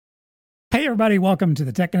Hey, everybody. Welcome to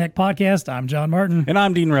the Tech Connect podcast. I'm John Martin. And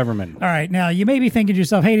I'm Dean Reverman. All right. Now, you may be thinking to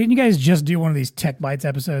yourself, hey, didn't you guys just do one of these Tech Bytes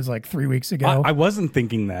episodes like 3 weeks ago? I wasn't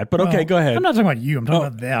thinking that, but okay, go ahead. I'm not talking about you. I'm talking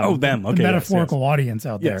about them. Oh, them. Okay. The metaphorical audience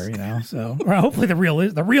out there, you know. So hopefully the real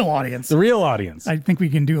audience. The real audience. I think we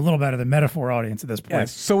can do a little better than metaphor audience at this point.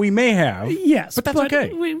 Yes. So we may have. Yes. But that's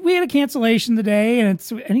okay. We had a cancellation today, and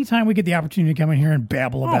it's anytime we get the opportunity to come in here and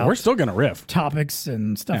babble about we're still going to riff. Topics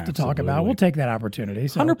and stuff to talk about, we'll take that opportunity.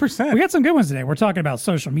 So 100%. We got some good ones today. We're talking about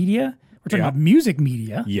social media. We're talking about music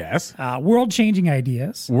media. Yes. World-changing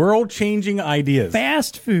ideas. World-changing ideas.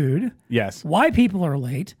 Fast food. Yes. Why people are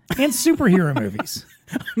late. And superhero movies.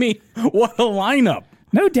 I mean, what a lineup.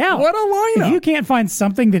 No doubt. What a lineup. If you can't find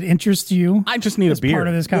something that interests you, I just need a beer. Part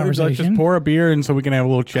of this conversation. Just pour a beer and so we can have a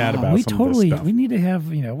little chat about some of this stuff. We need to have,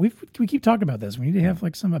 we keep talking about this. We need to have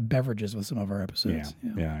like some beverages with some of our episodes.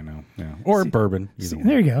 Yeah, I know. Yeah. Or bourbon.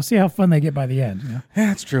 There you go. See how fun they get by the end. Yeah,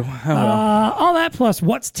 that's true. All that plus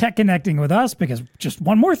what's tech connecting with us, because just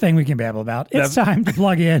one more thing we can babble about. It's time to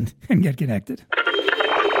plug in and get connected.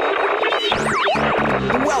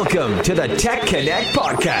 Welcome to the Tech Connect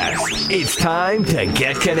podcast. It's time to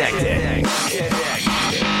get connected.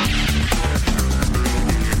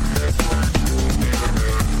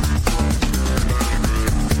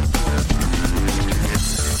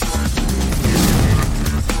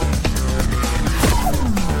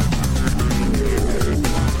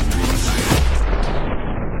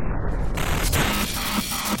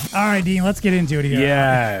 All right, Dean, let's get into it here.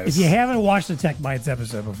 Yes. If you haven't watched the Tech Bytes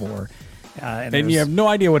episode before, and you have no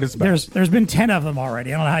idea what it's about. There's been 10 of them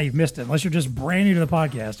already. I don't know how you've missed it, unless you're just brand new to the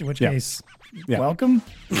podcast, in which case, welcome.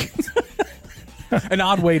 An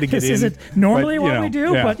odd way to get in. This isn't normally what we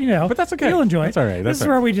do, but but that's okay. You'll enjoy it. That's all right. This is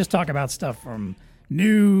where we just talk about stuff from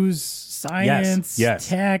news, science,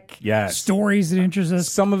 tech, stories that interest us.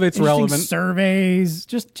 Some of it's relevant. Surveys,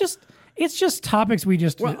 it's just topics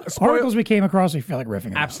articles we came across we feel like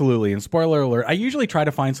riffing about. Absolutely. And spoiler alert, I usually try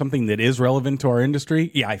to find something that is relevant to our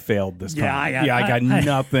industry. Yeah, I failed this time. I got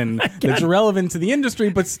nothing that's relevant to the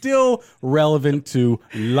industry, but still relevant to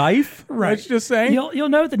life. Right. Let's just say. You'll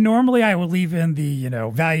note that normally I will leave in the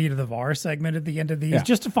value to the VAR segment at the end of these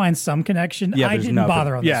just to find some connection. I didn't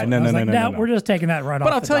bother on this one. No. We're just taking that right off.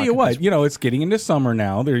 But I'll tell you what, it's getting into summer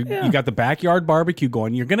now. You got the backyard barbecue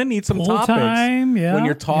going. You're going to need some pool topics time, when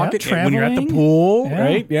you're talking. When you're at the pool,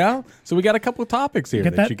 right? Yeah. So we got a couple of topics here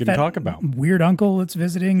that you can talk about. Weird uncle that's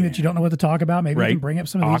visiting that you don't know what to talk about. Maybe we can bring up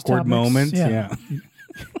some of these awkward moments. Yeah.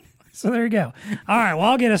 So there you go. All right. Well,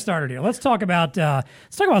 I'll get us started here. Let's talk about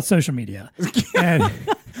social media.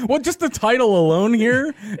 Well, just the title alone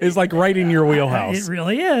here is like right in your wheelhouse. It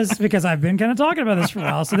really is, because I've been kind of talking about this for a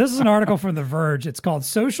while. So this is an article from The Verge. It's called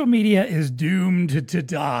 "Social Media is Doomed to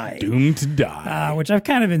Die." Doomed to die. Which I've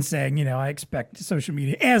kind of been saying. I expect social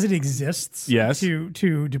media as it exists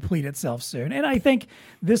to deplete itself soon. And I think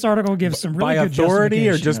this article gives some really good justification. By authority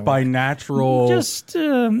or just by natural? Just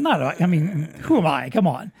not. I mean, who am I? Come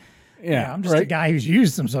on. Yeah, I'm just a guy who's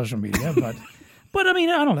used some social media, but I mean,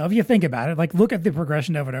 I don't know. If you think about it, like look at the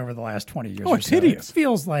progression of it over the last 20 years. Oh, it's hideous. It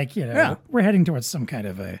feels like we're heading towards some kind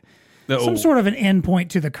of some sort of an end point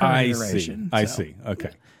to the current iteration. I see. Okay.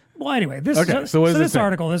 Well, anyway, this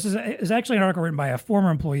article. This is actually an article written by a former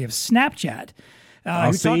employee of Snapchat.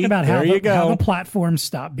 Who talked about how the platforms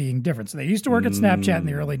stopped being different. So they used to work at Snapchat in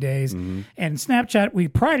the early days, and Snapchat, we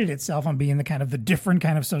prided itself on being the different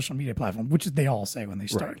kind of social media platform, which they all say when they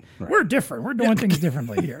start. Right. We're different. We're doing things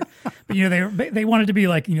differently here. But they wanted to be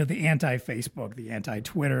like the anti-Facebook, the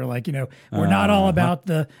anti-Twitter. Like we're not all about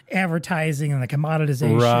the advertising and the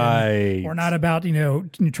commoditization. Right. We're not about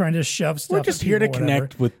trying to shove stuff. We're just here to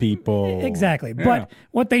connect with people. Exactly. Yeah. But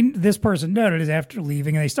what this person noted is after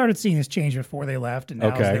leaving, and they started seeing this change before they left. And now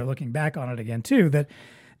as they're looking back on it again too, that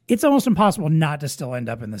it's almost impossible not to still end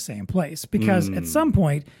up in the same place, because at some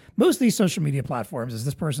point, most of these social media platforms, as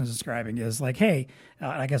this person is describing, is like, hey,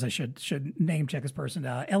 I guess I should name check this person.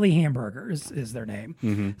 Ellie Hamburger is their name.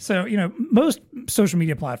 Mm-hmm. So most social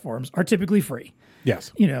media platforms are typically free.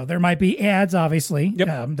 Yes. There might be ads, obviously.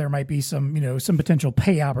 Yep. There might be some potential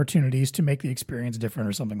pay opportunities to make the experience different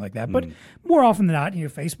or something like that. But more often than not,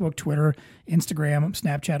 Facebook, Twitter, Instagram,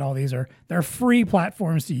 Snapchat, all these they're free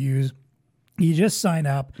platforms to use. You just sign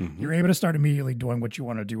up. You're able to start immediately doing what you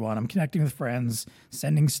want to do on them, connecting with friends,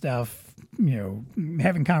 sending stuff,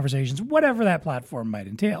 having conversations, whatever that platform might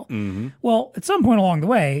entail. Well, at some point along the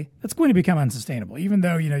way, it's going to become unsustainable, even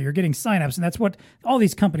though, you're getting signups. And that's what all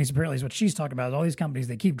these companies, apparently, is what she's talking about. All these companies,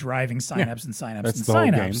 they keep driving signups and signups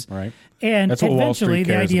and signups. Right. And that's eventually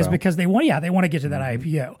the idea is because they want to get to that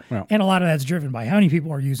IPO. Yeah. And a lot of that's driven by how many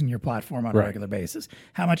people are using your platform on a regular basis,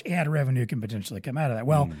 how much ad revenue can potentially come out of that.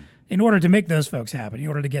 Well, in order to make those folks happen, in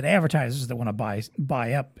order to get advertisers that want to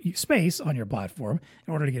buy up space on your platform,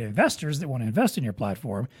 in order to get investors that want to invest in your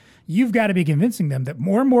platform, you've got to be convincing them that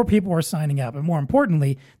more and more people are signing up, and more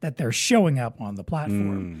importantly, that they're showing up on the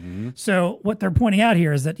platform. So what they're pointing out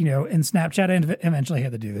here is that, and Snapchat eventually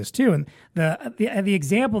had to do this too. And the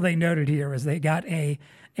example they noted here is they got a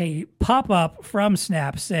pop-up from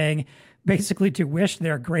Snap saying basically to wish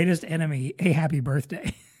their greatest enemy a happy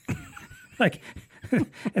birthday.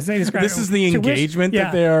 As they describe this is the engagement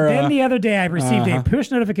that they are. Then the other day, I received a push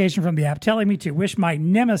notification from the app telling me to wish my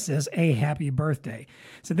nemesis a happy birthday.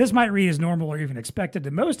 So this might read as normal or even expected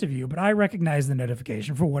to most of you, but I recognize the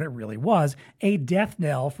notification for what it really was, a death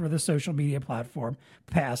knell for the social media platform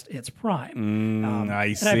past its prime.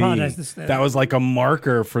 I see. I apologize. That was like a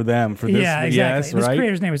marker for them for this. Yeah, exactly. Yes, this right?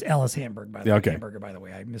 creator's name is Ellis Hamburg, by the way. Hamburger, by the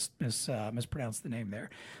way. I mispronounced the name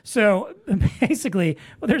there. So basically,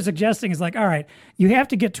 what they're suggesting is all right, you have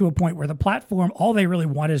to get to a point where the platform, all they really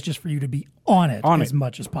want is just for you to be on it as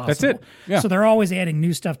much as possible. That's it. Yeah. So they're always adding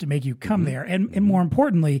new stuff to make you come there. And more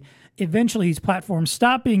importantly, eventually these platforms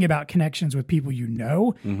stop being about connections with people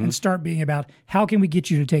and start being about how can we get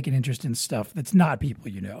you to take an interest in stuff that's not people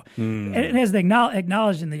you know. And as they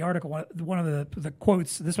acknowledged in the article, one of the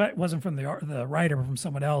quotes, this wasn't from the writer but from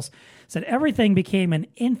someone else, said everything became an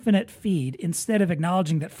infinite feed instead of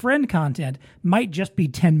acknowledging that friend content might just be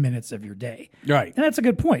 10 minutes of your day. Right. And that's a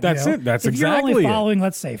good point. That's it. That's if exactly you're only following,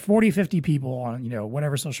 let's say, 40, 50 people on,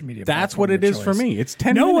 whatever social media that's what it is for me. It's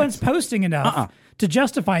 10 minutes. No one's posting enough to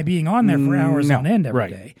justify being on there for hours on end every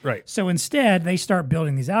day. Right. So instead, they start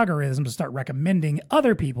building these algorithms to start recommending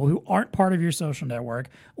other people who aren't part of your social network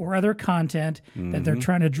or other content that they're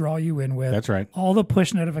trying to draw you in with. That's right. All the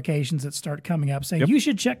push notifications that start coming up saying, you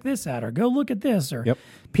should check this out or go look at this or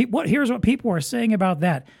here's what people are saying about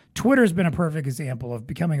that. Twitter's been a perfect example of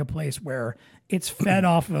becoming a place where it's fed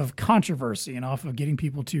off of controversy and off of getting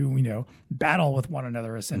people to, battle with one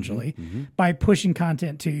another essentially by pushing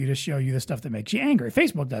content to you to show you the stuff that makes you angry.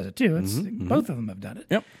 Facebook does it too. It's both of them have done it.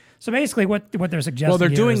 Yep. So basically what they're suggesting Well, they're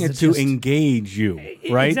doing it to engage you,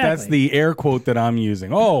 right? Exactly. That's the air quote that I'm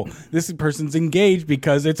using. Oh, this person's engaged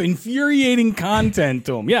because it's infuriating content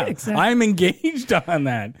to them. Yeah, exactly. I'm engaged on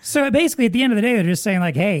that. So basically at the end of the day, they're just saying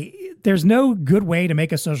hey, there's no good way to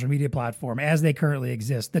make a social media platform as they currently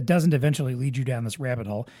exist that doesn't eventually lead you down this rabbit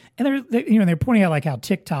hole. And they're pointing out how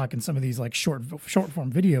TikTok and some of these short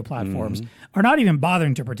form video platforms are not even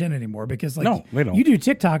bothering to pretend anymore because no, they don't. You do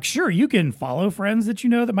TikTok, sure, you can follow friends that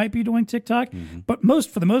that might be doing TikTok, but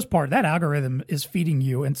for the most part, that algorithm is feeding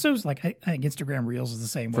you. And so is I think Instagram Reels is the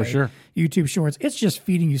same way. For sure. YouTube Shorts, it's just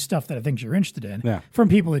feeding you stuff that I think you're interested in from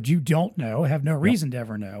people that you don't know, have no reason to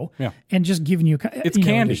ever know, and just giving you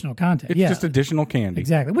additional content. It's just additional candy.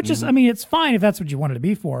 Exactly. Which is, it's fine if that's what you want it to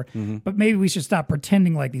be for, but maybe we should stop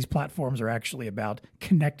pretending like these platforms are actually about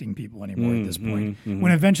connecting people anymore at this point,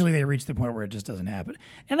 when eventually they reach the point where it just doesn't happen.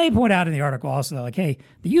 And they point out in the article also that hey,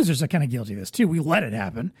 the users are kind of guilty of this too. We let it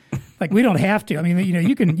happen. We don't have to.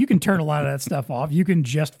 You can turn a lot of that stuff off. You can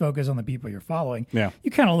just focus on the people you're following. Yeah.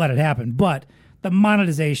 You kind of let it happen, but the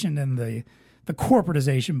monetization and the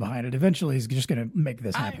corporatization behind it eventually is just going to make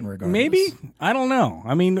this happen regardless. Maybe. I don't know.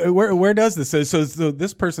 Where does this? So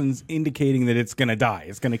this person's indicating that it's going to die.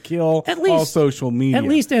 It's going to kill all social media. At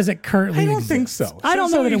least as it currently exists. I don't think so. I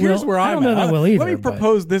don't know that it will. I don't know that it will either. Let me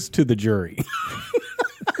propose this to the jury.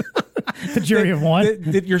 The jury of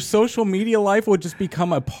one? That your social media life will just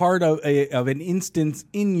become a part of an instance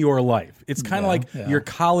in your life. It's kind of your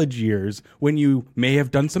college years when you may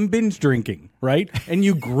have done some binge drinking, right? And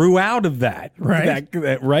you grew out of that. Right.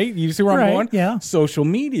 Right? You see where I'm going? Yeah. Social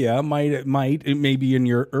media might maybe in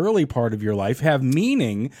your early part of your life have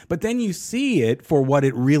meaning, but then you see it for what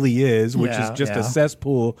it really is, which is just a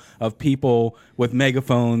cesspool of people with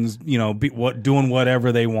megaphones, doing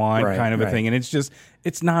whatever they want, kind of a thing. And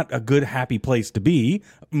it's not a good, happy place to be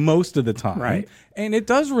most of the time. Right. And it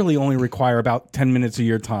does really only require about 10 minutes of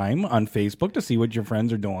your time on Facebook to see what your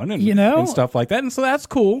friends are doing and stuff like that. And so that's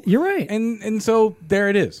cool. You're right. And so there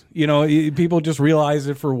it is. People just realize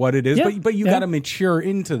it for what it is. But you got to mature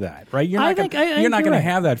into that, right? You're not going to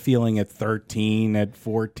have that feeling at 13, at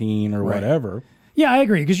 14, or whatever. Yeah, I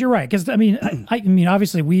agree, because you're right. Because I mean, I mean,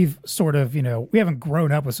 obviously, we've sort of, we haven't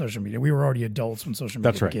grown up with social media. We were already adults when social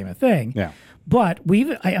media became a thing. Yeah. But I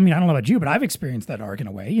mean, I don't know about you, but I've experienced that arc in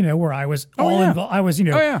a way, where I was involved. I was,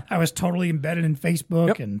 I was totally embedded in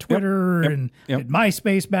Facebook and Twitter and did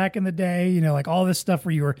MySpace back in the day, like all this stuff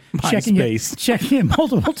where you were checking it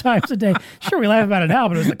multiple times a day. Sure, we laugh about it now,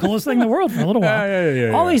 but it was the coolest thing in the world for a little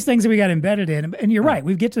while. All these things that we got embedded in. And you're right.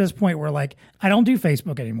 We get to this point where, like, I don't do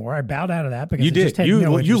Facebook anymore. I bowed out of that because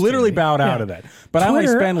you literally bowed out of that. But Twitter, I only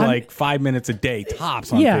spend like 5 minutes a day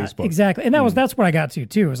tops on Facebook. Yeah, exactly. And that's what I got to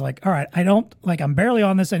too. It was like, all right, I'm barely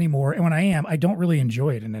on this anymore, and when I am, I don't really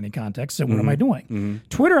enjoy it in any context. So what am I doing?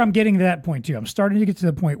 Twitter, I'm getting to that point too. I'm starting to get to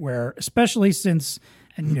the point where, especially since,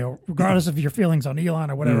 and regardless of your feelings on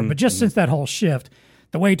Elon or whatever, but just since that whole shift,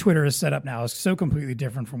 the way Twitter is set up now is so completely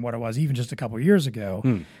different from what it was even just a couple of years ago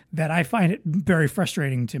that I find it very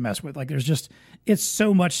frustrating to mess with. Like, it's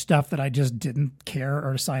so much stuff that I just didn't care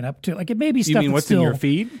or sign up to. Like, it may be stuff. You mean what's still in your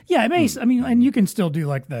feed? Yeah, it may. I mean, and you can still do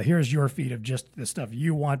like here's your feed of just the stuff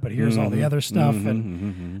you want, but here's all the other stuff.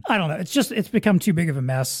 And I don't know. It's become too big of a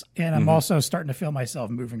mess, and I'm also starting to feel myself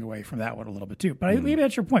moving away from that one a little bit too. But maybe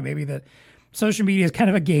that's your point. Maybe that social media is kind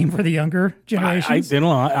of a game for the younger generations. I don't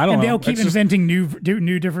know. And they'll keep inventing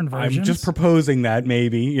new different versions. I'm just proposing that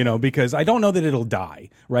maybe, because I don't know that it'll die,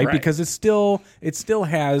 right? Because it still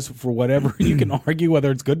has, for whatever you can argue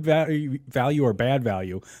whether it's good value or bad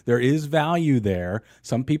value, there is value there.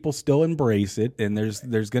 Some people still embrace it, and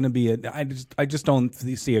there's going to be I just don't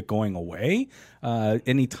see it going away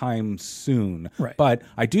anytime soon. Right. But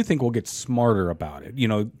I do think we'll get smarter about it.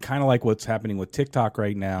 Kind of like what's happening with TikTok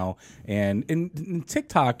right now. And in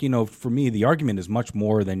TikTok, for me, the argument is much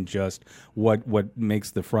more than just what makes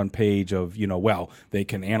the front page of, they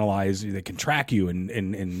can analyze, they can track you, and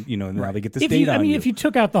now they get this data on you. If you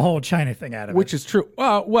took out the whole China thing out of it. Which is true.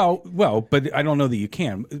 Well, but I don't know that you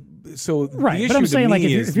can. So right, the issue but I'm saying, like,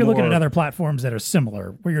 if you're looking at other platforms that are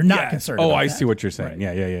similar, where you're not concerned about I see what you're saying.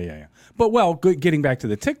 Right. Yeah. But, getting back to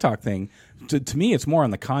the TikTok thing, to me, it's more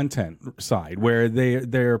on the content side, where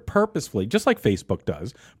they're purposefully, just like Facebook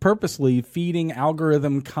does, purposely feeding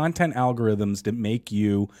content algorithms that make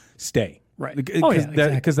you stay. Right.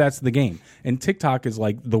 Because that's the game. And TikTok is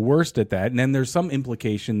like the worst at that. And then there's some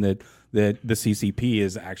implication that the CCP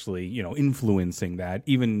is actually, influencing that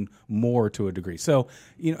even more to a degree. So,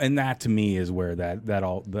 and that to me is where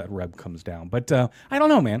that rub comes down. But I don't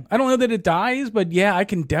know, man. I don't know that it dies, but yeah, I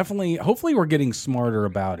can definitely, hopefully we're getting smarter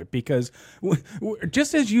about it, because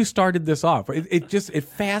just as you started this off, it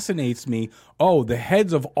fascinates me. Oh, the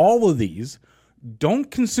heads of all of these don't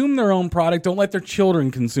consume their own product. Don't let their children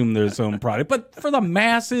consume their own product. But for the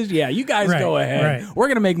masses, you guys go ahead. Right. We're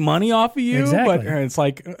going to make money off of you. Exactly. But it's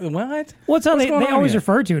like, what? Well, it's how they always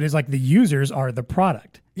refer to it as like the users are the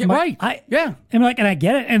product. Yeah, right. And I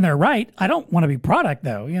get it, and they're right. I don't want to be product,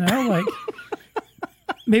 though. Like.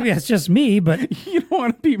 Maybe that's just me, but you don't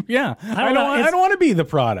want to be. Yeah, I don't want to be the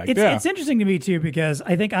product. It's interesting to me too, because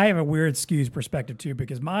I think I have a weird skewed perspective too.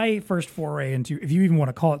 Because my first foray into, if you even want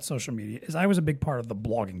to call it social media, is I was a big part of the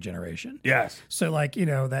blogging generation. Yes. So like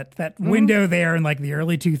that window there in like the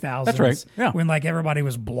early 2000s. That's right. Yeah. When like everybody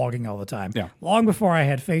was blogging all the time. Yeah. Long before I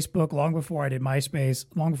had Facebook, long before I did MySpace,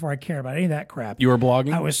 long before I cared about any of that crap. You were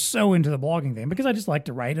blogging? I was so into the blogging thing because I just like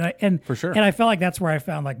to write, and for sure. And I felt like that's where I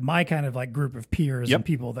found like my kind of like group of peers and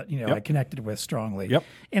people that I connected with strongly. Yep.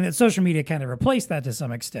 And that social media kind of replaced that to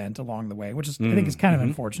some extent along the way, which is I think is kind of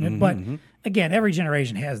unfortunate. But again, every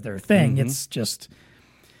generation has their thing. It's just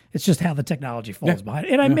how the technology falls behind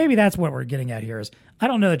it. And maybe that's what we're getting at here is I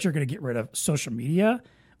don't know that you're going to get rid of social media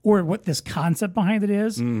or what this concept behind it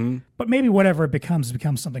is, but maybe whatever it becomes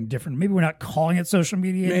something different. Maybe we're not calling it social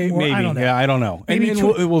media anymore. Maybe. I don't know. Yeah, I don't know. Maybe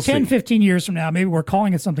we'll 10, see. 15 years from now, maybe we're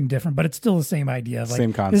calling it something different, but it's still the same idea. Of like,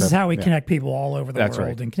 same concept. This is how we connect people all over the world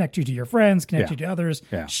right. and connect you to your friends, connect you to others,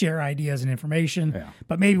 share ideas and information. Yeah.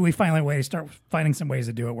 But maybe we finally start finding some ways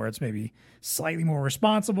to do it where it's maybe slightly more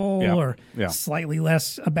responsible or slightly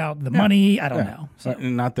less about the money. I don't know. So,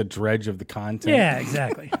 not the dredge of the content. Yeah,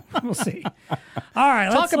 exactly. We'll see. All right,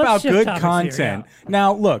 let's about good content.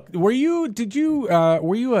 Now, look, were you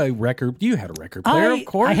a record? You had a record player, of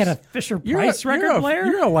course. I had a Fisher Price record player.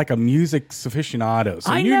 You're like a music aficionado,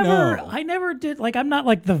 so I never did. Like, I'm not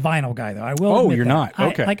like the vinyl guy, though. I will. Oh, you're not.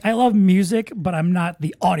 Okay. I love music, but I'm not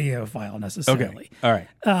the audiophile necessarily. Okay. All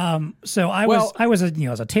right. So I was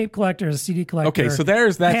a tape collector, as a CD collector. Okay, so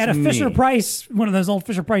that's I had a Fisher Price, one of those old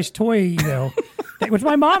Fisher Price toy, which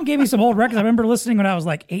my mom gave me some old records. I remember listening when I was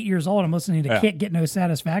like 8 years old. I'm listening to Can't Get No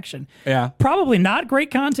Satisfaction. Yeah. Probably not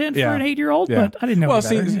great content for an 8-year-old, but I didn't know. Well,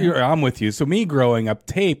 see, I'm with you. So me growing up,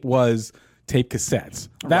 tape was tape cassettes.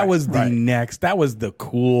 That was the next. That was the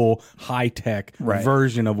cool high tech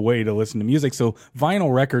version of way to listen to music. So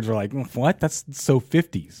vinyl records are like, what? That's so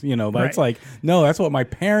 50s. You know, that's like, no, that's what my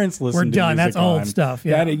parents listened to. We're done. That's old stuff.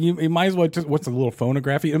 Yeah, you might as well just what's a little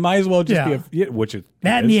phonograph? It might as well just be which is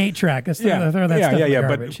that and the 8-track. Throw that stuff in the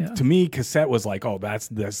garbage. But to me, cassette was like, oh,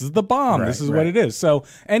 this is the bomb. This is what it is. So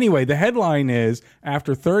anyway, the headline is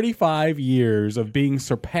after 35 years of being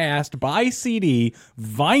surpassed by CD,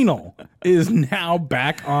 vinyl is now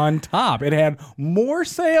back on top. It had more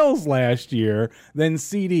sales last year than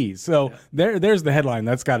CDs. So there's the headline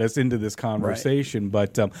that's got us into this conversation.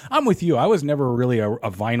 But I'm with you. I was never really a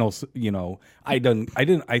vinyl. You know, I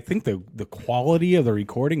think the quality of the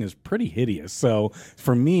recording is pretty hideous. So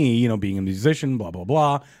for me, you know, being a musician, blah blah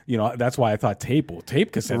blah. You know, that's why I thought tape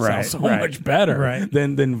cassette sounds so much better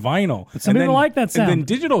than vinyl. But some people like that sound. And then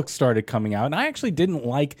digital started coming out, and I actually didn't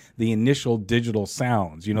like the initial digital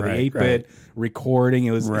sounds. You know, the 8-bit recording.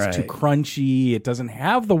 It's too crunchy. It doesn't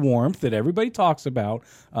have the warmth that everybody talks about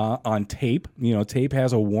on tape. You know, tape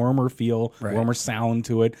has a warmer feel, warmer sound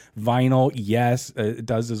to it. Vinyl, yes, it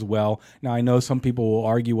does as well. Now, I know some people will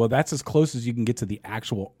argue, well, that's as close as you can get to the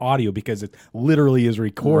actual audio because it literally is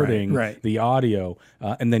recording the audio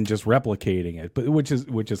and then just replicating it, but which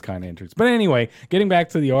is kind of interesting. But anyway, getting back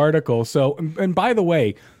to the article. So, and by the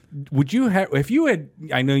way, would you have, if you had,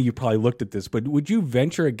 I know you probably looked at this, but would you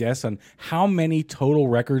venture a guess on how many total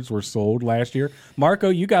records were sold last year? Marco,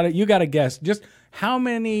 you got to guess. Just how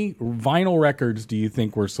many vinyl records do you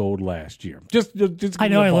think were sold last year? Just I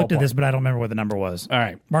know I looked at this, but I don't remember what the number was. All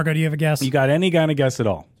right. Marco, do you have a guess? You got any kind of guess at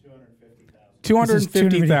all?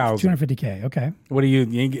 250,000. 250K, okay. What do you,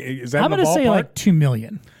 is that I'm going to say like 2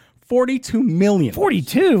 million. 42 million.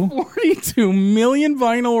 42? 42 million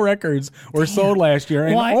vinyl records were sold last year.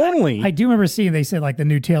 And I do remember seeing, they said like the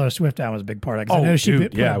new Taylor Swift album was a big part of it. I know she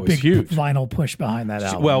put a big huge vinyl push behind that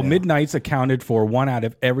album. Well, Midnight's accounted for 1 out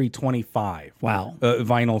of every 25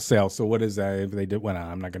 vinyl sales. So what is that? If they did,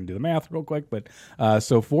 I'm not going to do the math real quick, but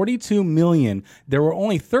so 42 million. There were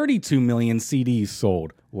only 32 million CDs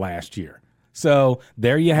sold last year. So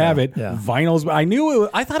there you have it. Yeah. Vinyls.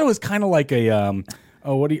 I thought it was kind of like a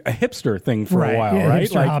hipster thing for a while, right?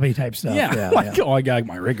 Hipster hobby type stuff. I got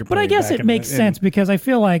my record. But I guess it makes sense because I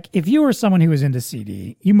feel like if you were someone who was into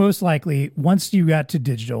CD, you most likely, once you got to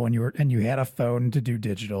digital and you had a phone to do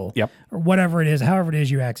digital, or whatever it is, however it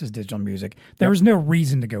is you access digital music, there was no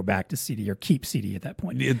reason to go back to CD or keep CD at that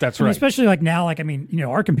point. That's right. Especially like now,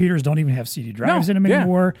 our computers don't even have CD drives in them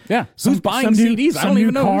anymore. Yeah. Who's buying CDs? I don't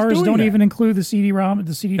even know. Cars don't even include the CD-ROM,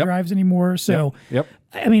 the CD drives anymore. So.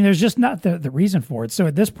 I mean, there's just not the reason for it. So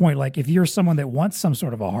at this point, like if you're someone that wants some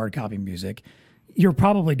sort of a hard copy music, you're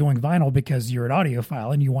probably doing vinyl because you're an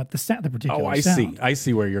audiophile and you want the particular sound. I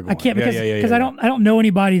see where you're going. I can't because I don't know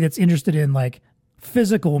anybody that's interested in like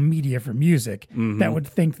physical media for music that would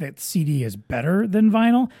think that CD is better than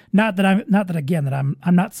vinyl. Not that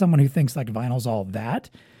I'm not someone who thinks like vinyl's all that.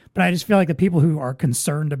 But I just feel like the people who are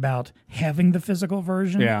concerned about having the physical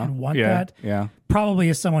version and want that probably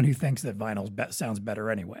is someone who thinks that vinyl sounds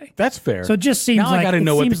better anyway. That's fair. So it just seems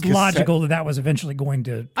logical that was eventually going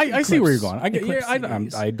to. I see where you're going.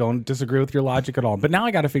 I don't disagree with your logic at all. But now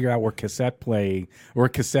I got to figure out where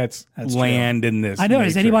cassettes land in this. I know.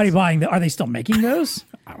 Matrix. Is anybody buying? Are they still making those?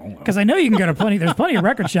 I don't know. Because I know you can go to there's plenty of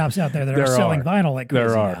record shops out there that are selling vinyl like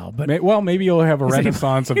crazy now. But maybe you'll have a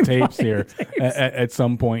renaissance of tapes here at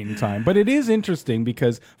some point in time. But it is interesting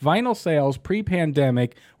because vinyl sales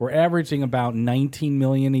pre-pandemic were averaging about 19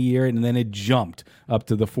 million a year, and then it jumped up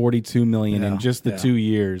to the 42 million in just the 2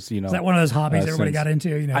 years. You know, is that one of those hobbies everybody got into?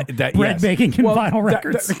 You know, bread baking and vinyl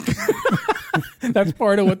records. That's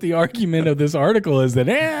part of what the argument of this article is that,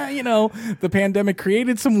 the pandemic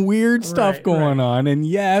created some weird stuff going on. And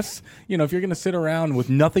yes, if you're going to sit around with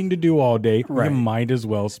nothing to do all day, you might as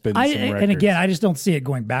well spin some records. And again, I just don't see it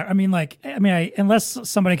going back. I mean, unless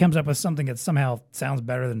somebody comes up with something that somehow sounds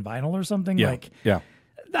better than vinyl or something.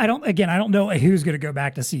 I don't know who's going to go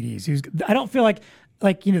back to CDs. I don't feel like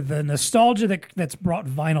the nostalgia that's brought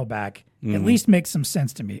vinyl back at least makes some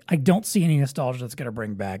sense to me. I don't see any nostalgia that's going to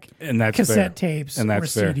bring back cassette tapes or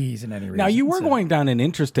CDs in any reason. Now, you were going down an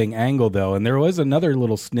interesting angle, though, and there was another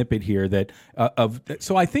little snippet here that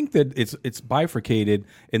so I think that it's bifurcated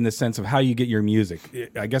in the sense of how you get your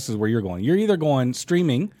music. I guess is where you're going. You're either going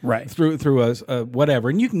streaming through a whatever,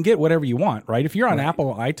 and you can get whatever you want, right? If you're on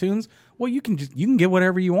Apple iTunes, well, you can get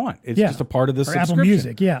whatever you want. It's just a part of the subscription. Apple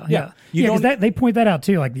Music, because they point that out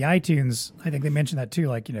too. Like the iTunes, I think they mentioned that too.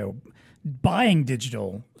 Like buying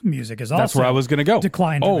digital music is also that's where I was going to go.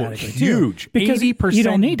 Declined dramatically. Huge. Because 80% you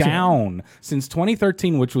don't need down to. Since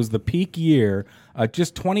 2013, which was the peak year.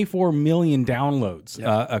 Just 24 million downloads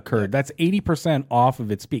occurred. That's 80% off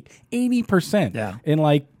of its peak. 80% in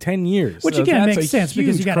like 10 years. Which again makes sense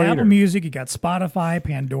because you got Apple Music, you got Spotify,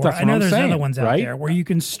 Pandora. I know there's other ones out there where you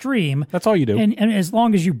can stream. That's all you do. And as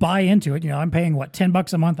long as you buy into it, I'm paying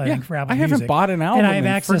 $10 a month I think for Apple Music. I haven't bought an album. And I have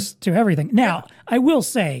access to everything. Now, I will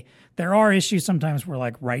say there are issues sometimes where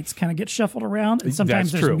like rights kind of get shuffled around, and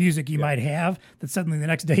sometimes there's music you might have that suddenly the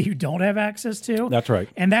next day you don't have access to. That's right,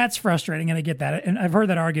 and that's frustrating. And I get that, and I've heard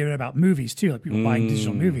that argument about movies too, like people buying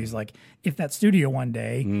digital movies. Like if that studio one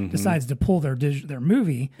day decides to pull their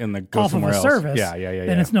movie off of a service,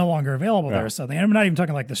 then it's no longer available there. So I'm not even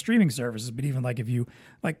talking like the streaming services, but even like if you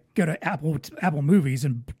like go to Apple Movies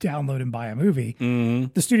and download and buy a movie,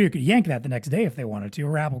 the studio could yank that the next day if they wanted to,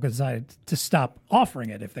 or Apple could decide to stop offering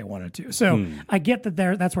it if they wanted to. So I get that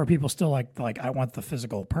that's where people still like I want the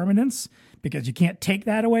physical permanence because you can't take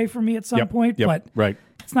that away from me at some point. But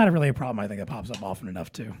it's not really a problem. I think that pops up often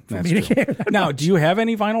enough too for me to care. Now, do you have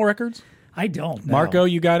any vinyl records? I don't. No. Marco,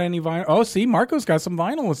 you got any vinyl? Oh, see, Marco's got some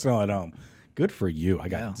vinyl still at home. Good for you. I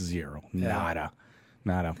got zero. Nada.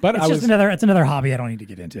 But it's another hobby I don't need to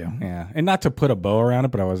get into. Yeah, and not to put a bow around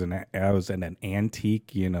it, but I was in an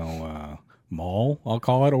antique, mall. I'll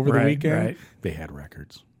call it over the weekend. Right. They had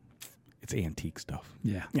records. It's antique stuff.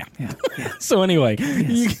 Yeah. So anyway,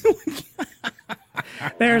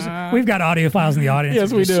 we've got audio files in the audience.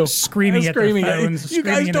 Yes, we do. Screaming at their phones. You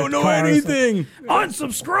guys don't know anything. Like,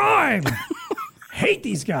 unsubscribe. Hate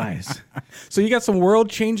these guys. So you got some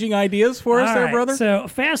world-changing ideas for us there, brother? So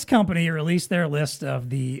Fast Company released their list of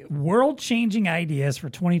the world-changing ideas for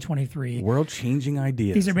 2023. World-changing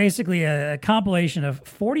ideas. These are basically a compilation of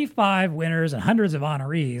 45 winners and hundreds of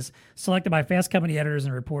honorees selected by Fast Company editors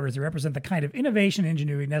and reporters who represent the kind of innovation and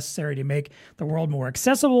ingenuity necessary to make the world more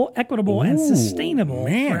accessible, equitable, and sustainable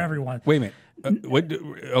for everyone. Wait a minute.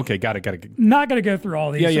 Okay, got it. Not going to go through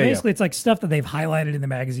all these. Basically, it's like stuff that they've highlighted in the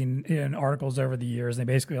magazine in articles over the years. They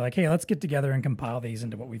basically like, hey, let's get together and compile these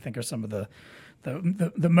into what we think are some of the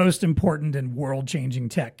most important and world-changing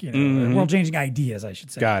tech, world-changing ideas, I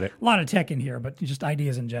should say. Got it. A lot of tech in here, but just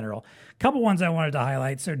ideas in general. A couple ones I wanted to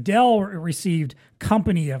highlight. So Dell received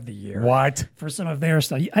Company of the Year. What? For some of their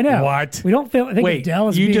stuff. I know. What? We don't feel. I think Dell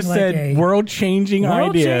is you just like said world-changing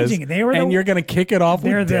ideas, and you're going to kick it off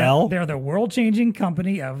with Dell? They're the world-changing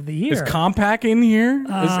Company of the Year. Is Compaq in here?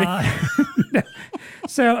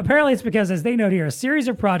 So apparently it's because, as they note here, a series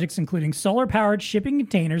of projects including solar-powered shipping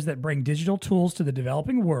containers that bring digital tools to the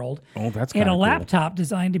developing world, and a laptop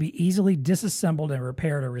designed to be easily disassembled and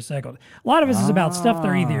repaired or recycled. A lot of this is about stuff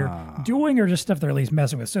they're either doing or just stuff they're at least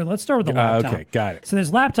messing with. So let's start with the laptop. Okay, got it. So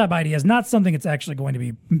this laptop idea is not something that's actually going to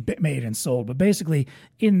be made and sold, but basically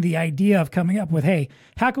in the idea of coming up with, hey,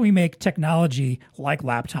 how can we make technology like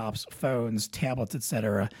laptops, phones, tablets,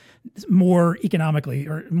 etc., more economically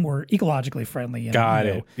or more ecologically friendly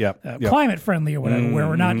and climate friendly or whatever, where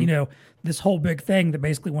we're not, this whole big thing that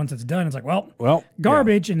basically once it's done, it's like, well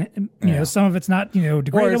garbage and some of it's not,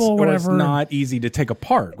 degradable or whatever. Or it's not easy to take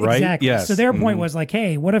apart, right? Exactly. Yes. So their point was like,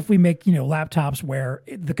 hey, what if we make, laptops where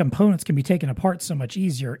the components can be taken apart so much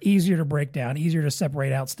easier to break down, easier to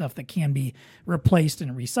separate out stuff that can be replaced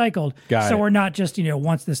and recycled. So we're not just,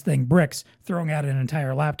 once this thing bricks, throwing out an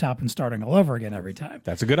entire laptop and starting all over again every time.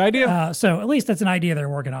 That's a good idea. So at least that's an idea they're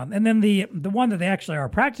working on. And then the one that they actually are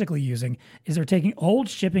practically using is they're taking old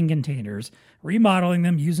shipping containers, remodeling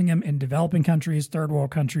them, using them in developing countries, third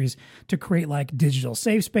world countries, to create like digital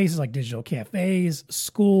safe spaces, like digital cafes,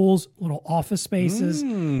 schools, little office spaces,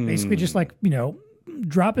 basically just like,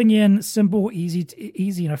 dropping in simple, easy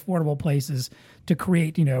and affordable places to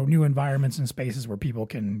create, new environments and spaces where people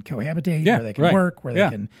can cohabitate, where they can work, where they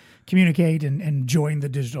can communicate and join the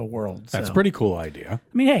digital world. That's a pretty cool idea.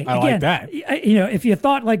 I mean, hey, I like that. If you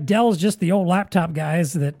thought like Dell's just the old laptop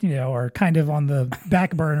guys that, are kind of on the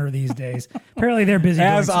back burner these days, apparently they're busy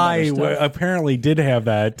doing some other stuff. Apparently did have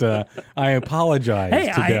that. I apologize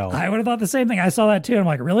to Dell. I would have thought the same thing. I saw that too. I'm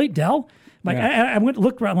like, really? Dell? Like I went and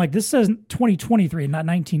looked around. I'm like, this says 2023, not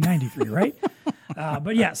 1993, right?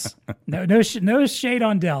 But yes, no shade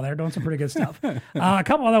on Dell. They're doing some pretty good stuff. A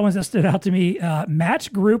couple other ones that stood out to me: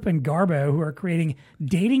 Match Group and Garbo, who are creating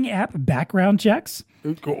dating app background checks.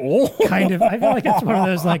 Kind of. I feel like it's one of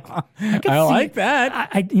those like. I like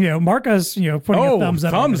that. Marco's putting a thumbs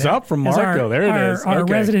up. Thumbs up from Marco. There it is. Our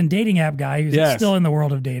resident dating app guy who's still in the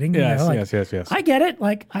world of dating. Yes. I get it.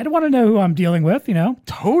 Like I don't want to know who I'm dealing with.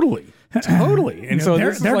 Totally. Totally. And so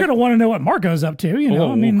they're going to want to know what Marco's up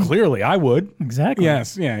to. Clearly I would. Exactly.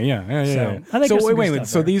 Yes. Yeah. So wait.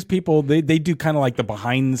 So these people, they do kind of like the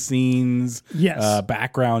behind the scenes,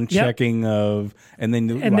 background checking of, and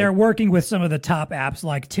they're working with some of the top apps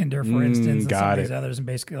like Tinder, for instance, and some of these others, and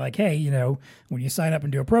basically like, hey, when you sign up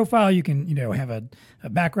and do a profile, you can, have a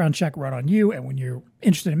background check run on you, and when you're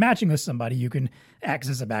interested in matching with somebody, you can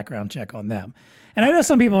access a background check on them. And I know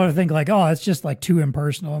some people are think like, oh, it's just like too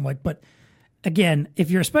impersonal. I'm like, but again,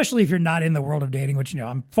 especially if you're not in the world of dating, which,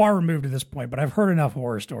 I'm far removed at this point, but I've heard enough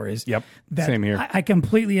horror stories. Yep. That Same here. I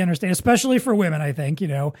completely understand, especially for women, I think,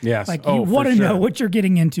 Yes. Like you want to know what you're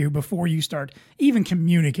getting into before you start even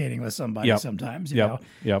communicating with somebody sometimes, you know.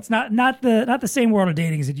 It's not the same world of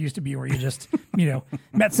dating as it used to be where you just,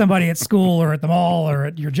 met somebody at school or at the mall or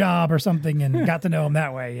at your job or something and got to know them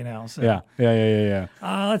that way, So. Yeah.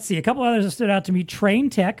 Let's see. A couple others that stood out to me.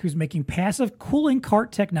 Train Tech, who's making passive cooling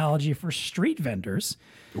cart technology for street vendors.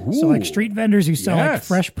 Ooh, so like street vendors who sell like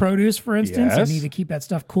fresh produce, for instance, and need to keep that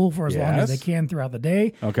stuff cool for as long as they can throughout the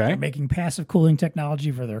day. Okay. They're making passive cooling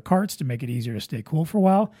technology for their carts to make it easier to stay cool for a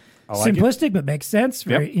while. Like simplistic, but makes sense.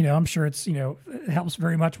 Very, I'm sure it's, it helps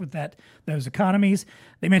very much with those economies.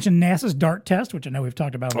 They mentioned NASA's DART test, which I know we've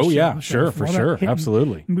talked about. For sure.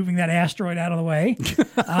 Absolutely. Moving that asteroid out of the way.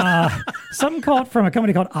 Something from a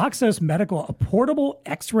company called Oxos Medical, a portable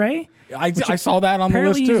X-ray. I saw that on the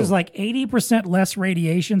list too. Apparently uses like 80% less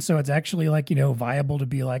radiation, so it's actually like, viable to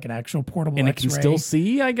be like an actual portable and X-ray. And it can still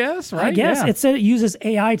see, I guess, right? I guess. It said it uses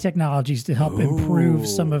AI technologies to help improve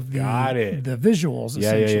some of the visuals,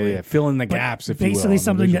 essentially. Yeah. Fill in the gaps, if you will. Basically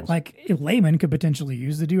something that like a layman could potentially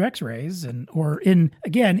use to do X-rays or in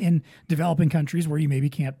developing countries where you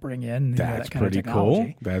maybe can't bring in that kind of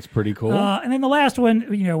technology. That's pretty cool. And then the last one,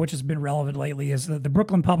 which has been relevant lately is the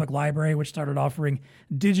Brooklyn Public Library, which started offering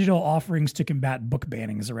digital offerings to combat book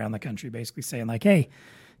bannings around the country, basically saying like, hey,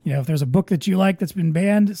 if there's a book that you like that's been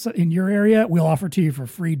banned in your area, we'll offer to you for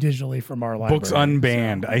free digitally from our library. Books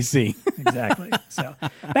unbanned, I see. Exactly. So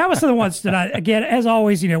that was the ones that again, as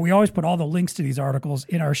always, we always put all the links to these articles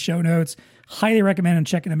in our show notes. Highly recommend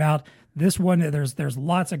checking them out. This one, there's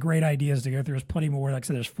lots of great ideas to go through. There's plenty more. Like I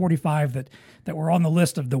said, there's 45 that were on the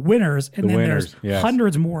list of the winners, and there's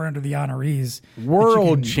hundreds more under the honorees.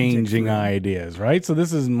 World-changing ideas, right? So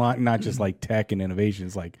this is not just like tech and innovation.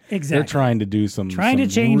 It's like they're trying to do to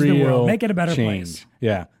change the world, make it a better place.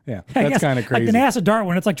 Yeah. That's kind of crazy. Like the NASA DART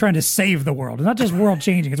one, it's like trying to save the world. It's not just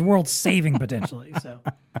world-changing; it's world-saving potentially. So.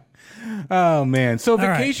 Oh man! So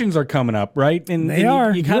vacations are coming up, right? And they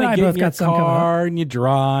are. You kind of get in your car and you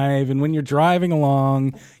drive, and when you're driving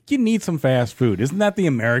along, you need some fast food. Isn't that the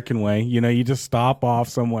American way? You just stop off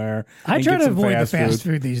somewhere. I try to avoid the fast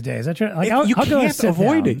food these days. I try. You can't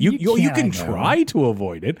avoid it. You can try to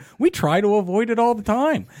avoid it. We try to avoid it all the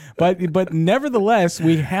time, but nevertheless,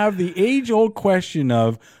 we have the age-old question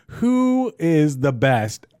of who is the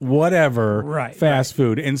best, whatever, fast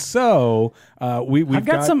food. And so I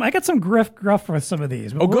got some gruff with some of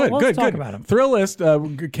these. But let's talk about them.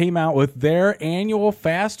 Thrillist came out with their annual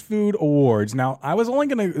fast food awards. Now, I was only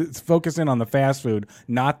going to focus in on the fast food,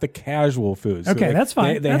 not the casual food. So that's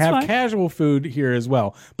fine. They have casual food here as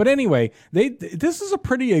well. But anyway, this is a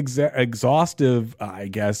pretty exhaustive, I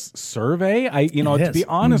guess, survey. To be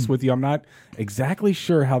honest with you, I'm not exactly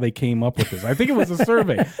sure how they came up with this. I think it was a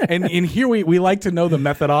survey. And in here, we like to know the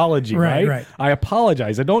methodology, right? I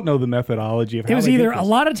apologize. I don't know the methodology of how it was either a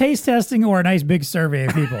lot of taste testing or a nice big survey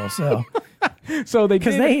of people. So,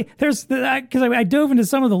 because I dove into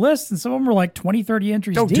some of the lists and some of them were like 20, 30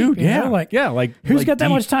 entries deep. Dude, who's got that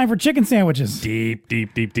much time for chicken sandwiches? Deep.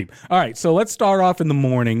 All right, so let's start off in the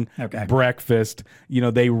morning. Okay. Breakfast.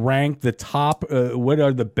 They rank the top. What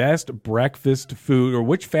are the best breakfast food, or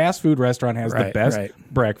which fast food restaurant has the best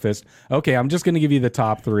breakfast? Okay, I'm just going to give you the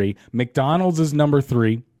top 3. McDonald's is number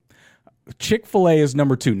 3. Chick-fil-A is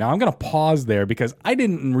number 2. Now, I'm going to pause there because I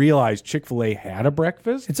didn't realize Chick-fil-A had a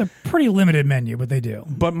breakfast. It's a pretty limited menu, but they do.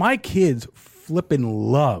 But my kids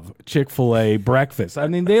flipping love Chick-fil-A breakfast. I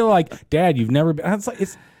mean, they're like, Dad, you've never been. It's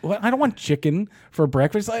like, I don't want chicken for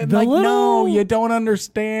breakfast. No, you don't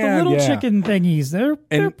understand. The little chicken thingies, they're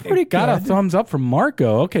pretty good. Got a thumbs up from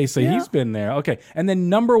Marco. Okay, so he's been there. Okay, and then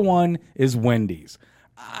number 1 is Wendy's.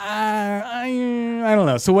 I don't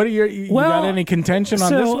know. So what are you got any contention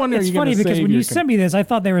on this one? Or it's funny because when you sent me this, I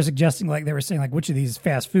thought they were suggesting they were saying which of these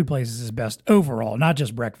fast food places is best overall, not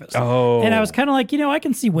just breakfast. Oh. And I was kind of like, I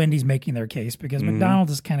can see Wendy's making their case because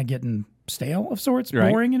McDonald's is kind of getting stale of sorts,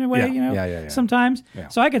 boring in a way, sometimes. Yeah.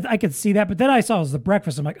 So I could see that. But then I saw it was the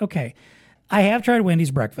breakfast. I'm like, okay, I have tried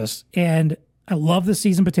Wendy's breakfast and I love the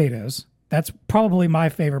seasoned potatoes. That's probably my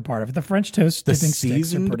favorite part of it. The French toast dipping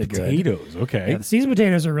sticks are pretty potatoes, good. Okay. Yeah, the seasoned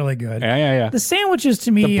potatoes are really good. Yeah. The sandwiches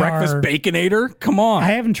to me the breakfast baconator. Come on. I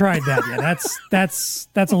haven't tried that yet. That's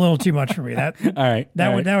a little too much for me. All right.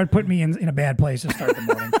 That would put me in a bad place to start the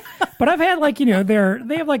morning. But I've had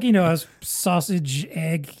they have a sausage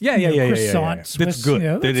egg croissant. Swiss, it's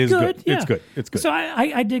good. It is good. Yeah. It's good. It's good. So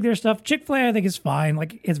I dig their stuff. Chick-fil-A I think is fine.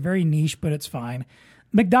 Like it's very niche, but it's fine.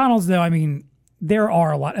 McDonald's though, I mean, there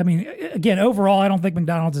are a lot. I mean, again, overall, I don't think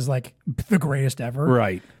McDonald's is like the greatest ever.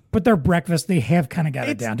 Right. But their breakfast, they have kind of got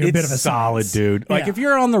it down to a bit of a solid, science. dude. Like if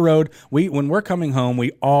you're on the road, when we're coming home,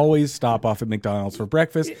 we always stop off at McDonald's for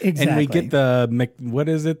breakfast, and we get the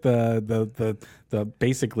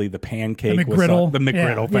basically the pancake, the McGriddle, the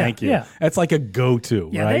McGriddle. Thank you. Yeah. That's like a go-to,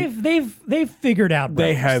 right? They've figured out.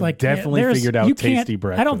 They have definitely figured out tasty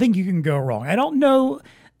breakfast. I don't think you can go wrong. I don't know.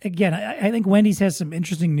 Again, I think Wendy's has some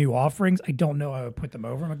interesting new offerings. I don't know I would put them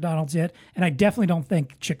over McDonald's yet, and I definitely don't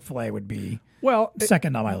think Chick-fil-A would be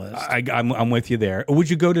second on my list. I'm with you there. Would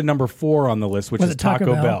you go to number 4 on the list, which is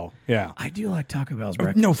Taco Bell? Yeah, I do like Taco Bell's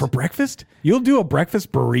breakfast. No, for breakfast, you'll do a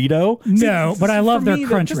breakfast burrito. No, but I love their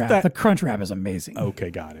Crunch Wrap. The Crunch Wrap is amazing. Okay,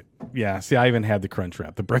 got it. Yeah, see, I haven't had the Crunch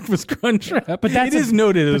Wrap, the breakfast Crunch Wrap, but it is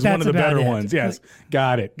noted as one of the better ones. Yes,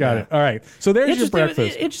 got it. All right, so there's your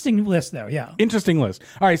breakfast. Interesting list, though. Yeah, interesting list.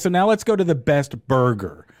 All right, so now let's go to the best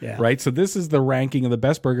burger. Yeah. Right. So this is the ranking of the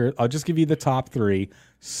best burger. I'll just give you the top 3.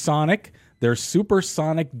 Sonic. Their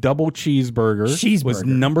supersonic double cheeseburger was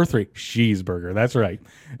number 3. Cheeseburger. That's right.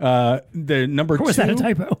 The number 2. Was that a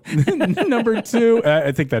typo? Number 2.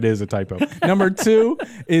 I think that is a typo. Number 2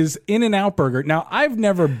 is In-N-Out Burger. Now, I've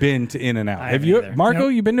never been to In-N-Out. Have you, Marco?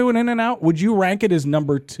 Nope. You been to an In-N-Out? Would you rank it as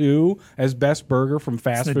number 2 as best burger from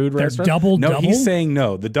fast food restaurants? Double? No, he's saying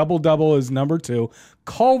no. The double is number 2.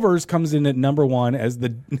 Culver's comes in at number 1 as the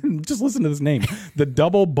just listen to this name, the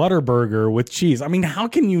double butter burger with cheese. I mean, how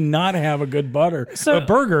can you not have a good a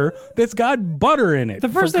burger that's got butter in it? The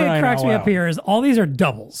first thing that cracks me up here is all these are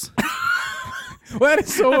doubles. Well, that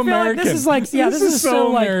is so American. Like this is like, this is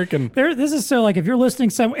so American. This is so like if you're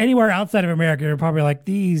listening anywhere outside of America, you're probably like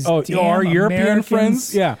these. Oh, our European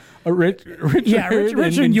friends, yeah. Richard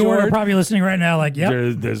and George are probably listening right now. Like,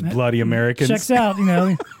 there's bloody Americans. Checks out,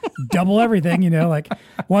 double everything. Like,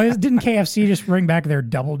 didn't KFC just bring back their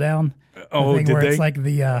double down? Did where they? It's like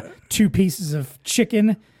the 2 pieces of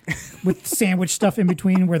chicken with sandwich stuff in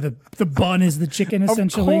between, where the bun is the chicken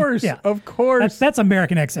essentially. Of course. That's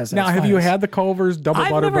American excess. Now, have you had the Culver's double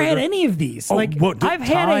butter burger? I've never had any of these.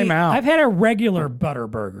 I've had a regular butter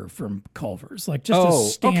burger from Culver's, like just a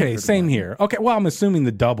standard. Okay, same here. Okay, well, I'm assuming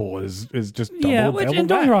the double is just double. Yeah, and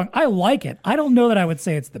don't get me wrong, I like it. I don't know that I would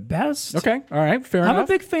say it's the best. Okay, all right, fair enough. I'm a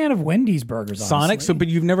big fan of Wendy's burgers. Sonic, honestly. but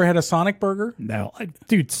you've never had a Sonic burger? No,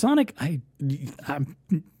 dude, Sonic. I'm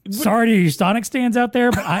sorry to you Sonic stands out there,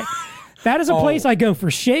 but that is a place I go for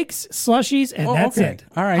shakes, slushies, and that's it.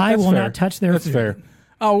 All right, I will not touch their food. Fair.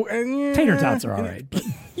 Tater tots are all right.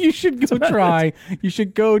 You should go try. You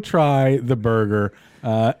should go try the burger.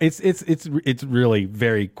 It's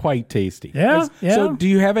really quite tasty. Yeah. So, do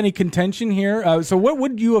you have any contention here? So, what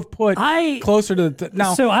would you have put closer to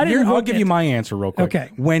now? So I'll give you my answer real quick.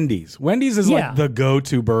 Okay. Wendy's is like the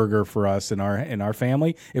go-to burger for us in our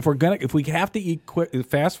family. If we have to eat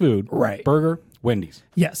fast food, burger. Wendy's.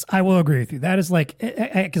 Yes, I will agree with you. That is like,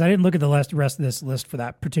 because I didn't look at the rest of this list for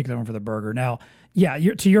that particular one for the burger. Now,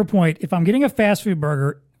 to your point, if I'm getting a fast food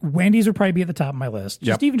burger, Wendy's would probably be at the top of my list.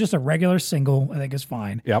 Even just a regular single, I think is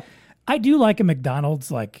fine. Yep. I do like a McDonald's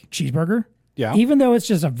like cheeseburger. Yeah. Even though it's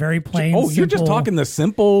just a very plain. Oh, you're just talking the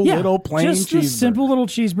simple little plain cheeseburger. Just a simple little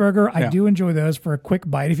cheeseburger. I do enjoy those for a quick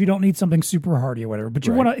bite if you don't need something super hearty or whatever. But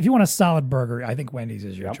if you want a solid burger, I think Wendy's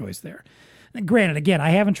is your choice there. And granted, again, I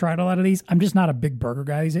haven't tried a lot of these. I'm just not a big burger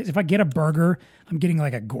guy these days. If I get a burger, I'm getting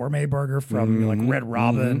like a gourmet burger from like Red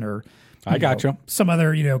Robin or I got you. Some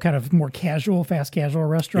other, kind of more casual, fast casual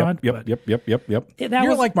restaurant. Yep.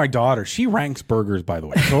 You're like my daughter. She ranks burgers, by the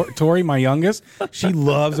way. Tori, my youngest, she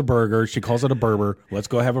loves a burger. She calls it a burger. Let's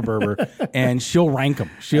go have a burger. And she'll rank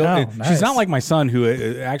them. Nice. She's not like my son, who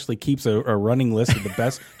actually keeps a running list of the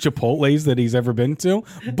best Chipotles that he's ever been to.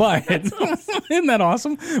 But isn't that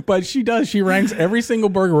awesome? But she does. She ranks every single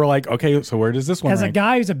burger. We're like, okay, so where does this one rank? As a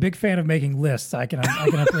guy who's a big fan of making lists, I can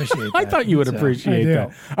appreciate that. I thought you would appreciate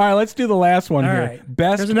that. All right, let's do the last one here. Right.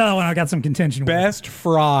 There's another one I got some contention with. Best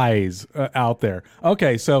fries out there.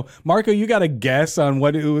 Okay, so Marco, you got a guess on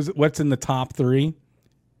what's in the top 3?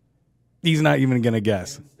 He's not even going to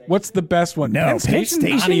guess. What's the best one? No, Penn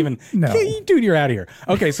Station? Not even. No. Dude, you're out of here.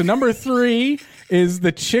 Okay, so number 3 is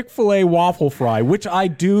the Chick-fil-A waffle fry, which I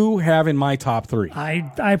do have in my top 3.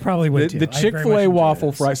 I probably would too. The Chick-fil-A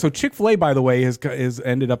waffle fry. So Chick-fil-A, by the way, has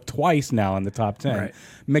ended up twice now in the top 10. Right.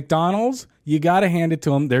 McDonald's, you got to hand it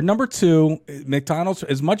to them. They're number 2. McDonald's,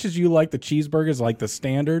 as much as you like the cheeseburgers, like the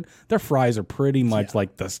standard, their fries are pretty much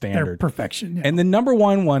like the standard. They're perfection. Yeah. And the number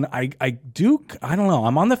one, I don't know.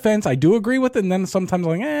 I'm on the fence. I do agree with it. And then sometimes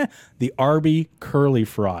I'm like, the Arby curly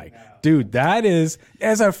fry. Dude, that is,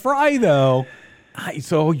 as a fry though,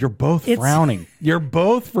 so you're both frowning. You're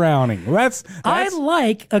both frowning. That's I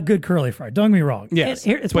like a good curly fry. Don't get me wrong. Yes,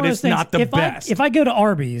 it's but it's not the best. If I go to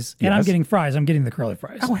Arby's and I'm getting fries, I'm getting the curly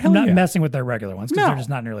fries. Oh, hell I'm not yeah. messing with their regular ones because they're just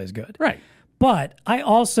not nearly as good. Right. But I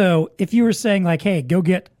also, if you were saying like, hey, go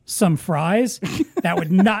get some fries, that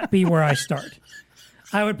would not be where I start.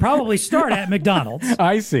 I would probably start at McDonald's.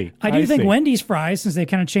 I see. I do think Wendy's fries, since they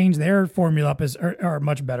kind of changed their formula up, are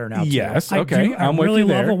much better now. Yes. Too. Okay. I really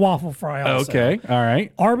love a waffle fry. Also. Okay. All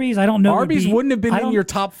right. Arby's, I don't know. Arby's wouldn't have been in your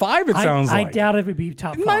top 5. It sounds like. I doubt it would be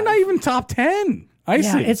top 5. Not even top 10. I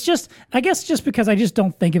see. It's just, I guess, just because I just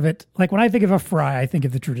don't think of it like when I think of a fry, I think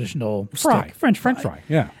of the traditional French fry.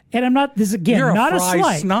 Yeah. And I'm not, this again, You're not a a fry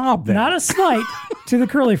slight snob then. Not a slight to the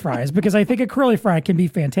curly fries, because I think a curly fry can be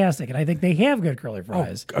fantastic, and I think they have good curly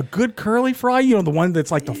fries. A good curly fry, the one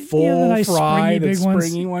that's like the full nice fry, springy, that's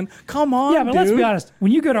springy one. Come on, yeah, but let's be honest.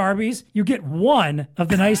 When you go to Arby's, you get one of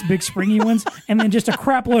the nice big springy ones, and then just a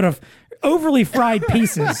crap load of overly fried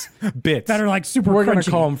pieces, bits that are like super. We're going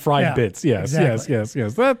to call them fried bits. Yes, exactly.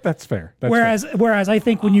 yes. That's fair. Whereas I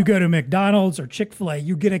think when you go to McDonald's or Chick-fil-A,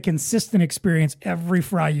 you get a consistent experience every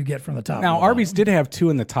fry you get from the top. Now Arby's did have 2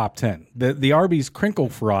 in the top 10. The Arby's crinkle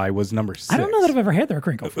fry was number 6. I don't know that I've ever had their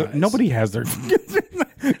crinkle fries. Nobody has their.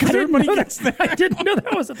 Everybody gets that. I didn't know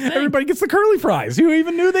that was a thing. Everybody gets the curly fries. Who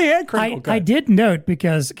even knew they had crinkle cut? I did note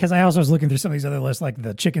because I also was looking through some of these other lists, like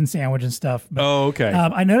the chicken sandwich and stuff. But, okay.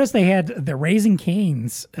 I noticed they had the Raising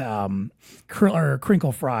Cane's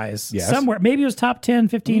crinkle fries somewhere. Maybe it was top 10,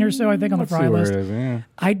 15 or so, I think, on the fry list.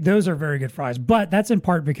 Those are very good fries, but that's in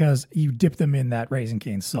part because you dip them in that Raising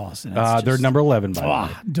Cane's sauce. And they're number 11, by the way.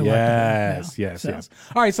 Delectable. Yes.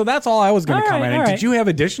 All right, so that's all I was going to comment on. Did you have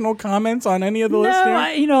additional comments on any of the list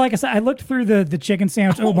here? Like I said, I looked through the chicken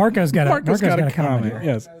sandwich. Oh, Marco's got a comment here.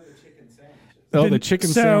 Yes. The chicken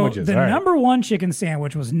sandwiches. The number 1 chicken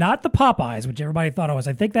sandwich was not the Popeyes, which everybody thought it was.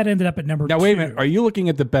 I think that ended up at number 2. Now, wait a minute. Are you looking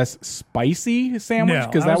at the best spicy sandwich?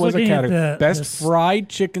 Because that was a category. Best fried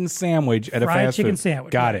chicken sandwich at a fast food. Fried chicken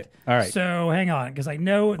sandwich. Got it. All right. So hang on, because I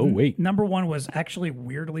know number 1 was actually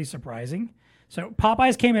weirdly surprising. So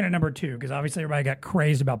Popeyes came in at number 2, because obviously everybody got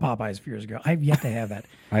crazed about Popeyes a few years ago. I have yet to have that.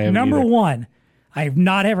 I haven't Number either. 1, I have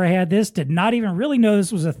not ever had this, did not even really know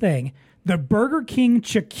this was a thing. The Burger King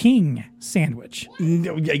Chiking sandwich.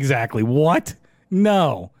 Exactly. What?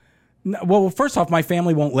 No. Well, first off, my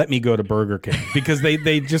family won't let me go to Burger King because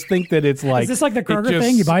they just think that it's like... Is this like the Kroger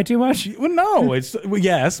thing? You buy too much? Well, no.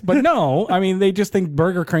 Yes, but no. I mean, they just think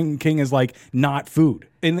Burger King is like not food.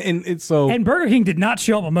 And it's so... And Burger King did not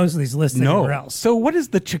show up on most of these lists anywhere else. So what is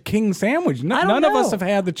the Chiking sandwich? None of us have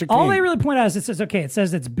had the Chiking. All they really point out is it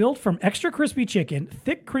says it's built from extra crispy chicken,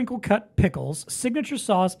 thick crinkle cut pickles, signature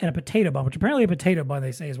sauce, and a potato bun, which apparently a potato bun,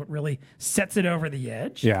 they say, is what really sets it over the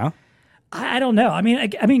edge. Yeah. I don't know. I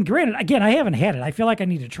mean, granted, again, I haven't had it. I feel like I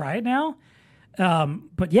need to try it now.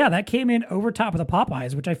 But yeah, that came in over top of the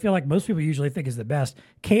Popeyes, which I feel like most people usually think is the best.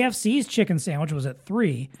 KFC's chicken sandwich was at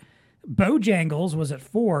 3. Bojangles was at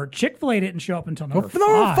 4. Chick-fil-A didn't show up until number 5.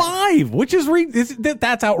 Number 5, which is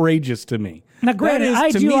that's outrageous to me. Now, granted,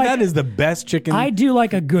 that is the best chicken. I do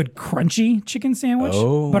like a good crunchy chicken sandwich,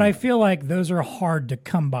 but I feel like those are hard to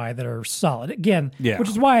come by that are solid. Again, which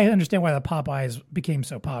is why I understand why the Popeyes became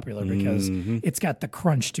so popular, because it's got the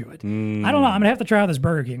crunch to it. I don't know. I'm going to have to try out this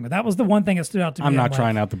Burger King, but that was the one thing that stood out to me. I'm not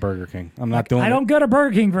trying out the Burger King. I'm not doing it. I don't go to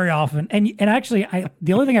Burger King very often. And actually,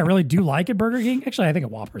 the only thing I really do like at Burger King, actually, I think a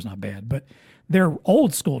Whopper's not bad, but their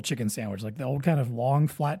old school chicken sandwich, like the old kind of long,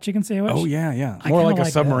 flat chicken sandwich. Oh, yeah. More like a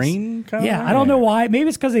submarine kind of? Yeah, I don't know why. Maybe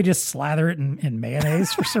it's because they just slather it in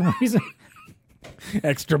mayonnaise for some reason.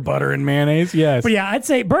 Extra butter and mayonnaise, yes. But yeah, I'd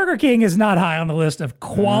say Burger King is not high on the list of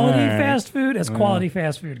quality fast food as quality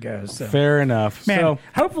fast food goes. So. Fair enough. Man,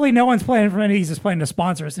 hopefully no one's planning for any of these is planning to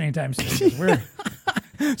sponsor us anytime soon.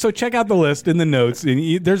 So check out the list in the notes.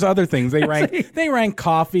 And there's other things. They rank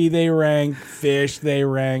coffee, they rank fish, they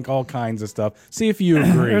rank all kinds of stuff. See if you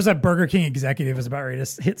agree. There's a Burger King executive who's about ready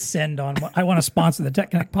to hit send on, I want to sponsor the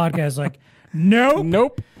TEC Connect podcast. Like,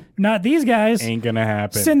 nope. Not these guys. Ain't gonna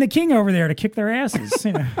happen. Send the king over there to kick their asses.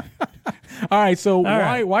 All right. So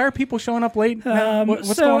why are people showing up late?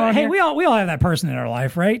 What's going on here? We all have that person in our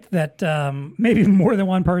life, right? That maybe more than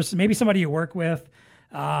one person, maybe somebody you work with.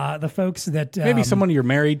 The folks that maybe someone you're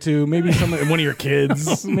married to, maybe one of your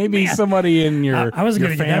kids, maybe somebody in your I wasn't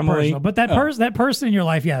going to get that personal, but that person in your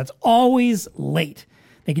life, it's always late.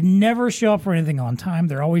 They can never show up for anything on time.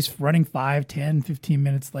 They're always running 5, 10, 15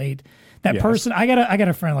 minutes late. That person, I got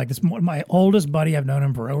a friend like this. My oldest buddy, I've known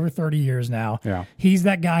him for over 30 years now. Yeah. He's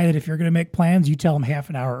that guy that if you're going to make plans, you tell him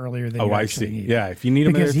half an hour earlier than you actually need. Yeah, if you need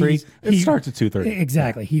him at 3, it starts at 2:30.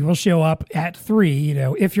 Exactly. Yeah. He will show up at 3,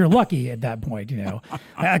 if you're lucky at that point,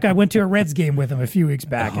 I went to a Reds game with him a few weeks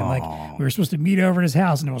back, and we were supposed to meet over at his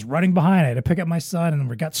house, and I was running behind. I had to pick up my son, and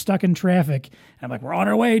we got stuck in traffic. And I'm like, we're on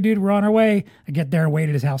our way, dude. We're on our way. I get there and wait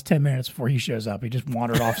at his house 10 minutes before he shows up. He just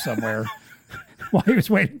wandered off somewhere. While he was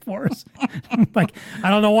waiting for us. Like, I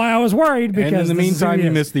don't know why I was worried. Because and in the meantime,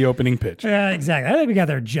 you missed the opening pitch. Yeah, exactly. I think we got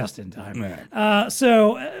there just in time. Right.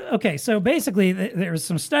 So basically, there was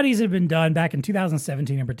some studies that have been done back in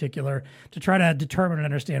 2017 in particular to try to determine and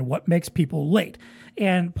understand what makes people late.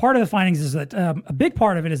 And part of the findings is that a big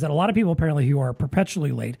part of it is that a lot of people apparently who are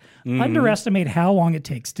perpetually late underestimate how long it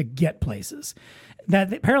takes to get places.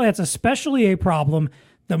 That apparently that's especially a problem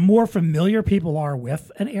the more familiar people are with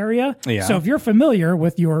an area. Yeah. So if you're familiar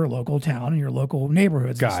with your local town and your local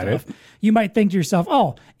neighborhoods you might think to yourself,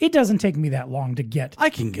 oh, it doesn't take me that long to get I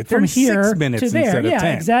can get there from here 6 minutes to there. Instead of 10.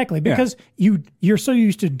 Yeah, exactly. Because you're so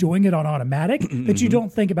used to doing it on automatic that you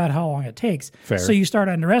don't think about how long it takes. Fair. So you start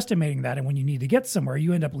underestimating that. And when you need to get somewhere,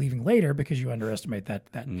 you end up leaving later because you underestimate that.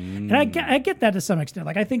 And I get that to some extent.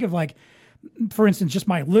 Like I think of for instance, just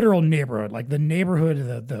my literal neighborhood, like the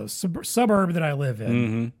neighborhood, the suburb that I live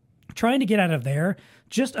in, trying to get out of there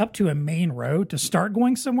just up to a main road to start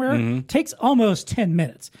going somewhere takes almost 10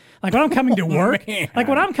 minutes. Like when I'm coming to work,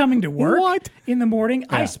 in the morning,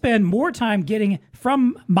 I spend more time getting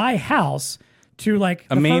from my house to like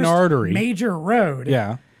a main artery, major road.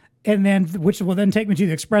 Yeah. And then, which will then take me to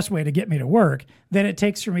the expressway to get me to work, than it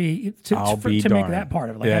takes for me to make that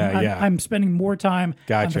part of it. Like I'm spending more time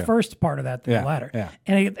on the first part of that than the latter. Yeah.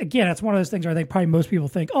 And again, it's one of those things where I think probably most people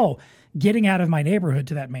think, oh, getting out of my neighborhood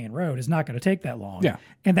to that main road is not going to take that long. Yeah.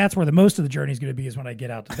 And that's where the most of the journey is going to be is when I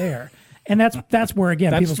get out to there. And that's where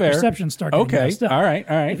again people's perceptions start getting messed up. All right.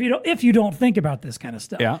 If you don't think about this kind of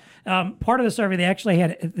stuff. Yeah. Part of the survey they actually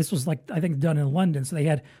had, this was I think done in London, so they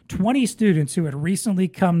had 20 students who had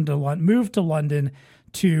recently moved to London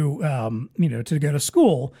to to go to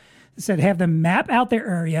school. They said have them map out their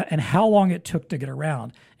area and how long it took to get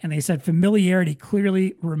around. And they said familiarity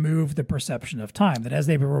clearly removed the perception of time. That as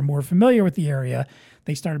they were more familiar with the area,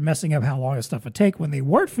 they started messing up how long this stuff would take. When they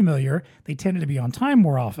weren't familiar, they tended to be on time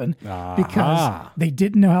more often because they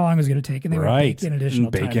didn't know how long it was going to take, and they would bake in additional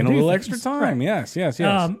time. Bake in a little extra time. Right. Yes.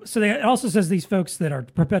 So it also says these folks that are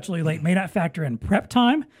perpetually late may not factor in prep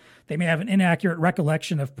time. They may have an inaccurate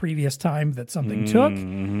recollection of previous time that something took.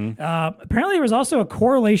 Apparently, there was also a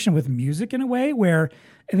correlation with music in a way where,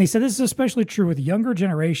 and they said this is especially true with younger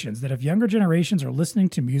generations, that if younger generations are listening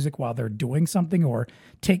to music while they're doing something or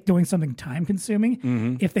doing something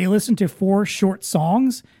time-consuming, if they listen to 4 short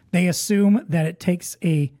songs, they assume that it takes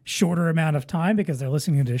a shorter amount of time because they're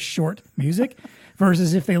listening to short music.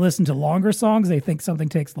 Versus if they listen to longer songs, they think something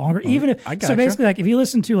takes longer. So basically, like if you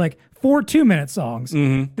listen to 4 2-minute songs,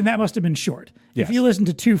 then that must have been short. Yes. If you listen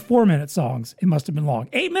to 2 4-minute songs, it must have been long.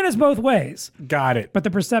 8 minutes both ways. Got it. But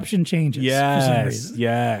the perception changes for some reason.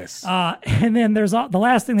 Yes. And then there's the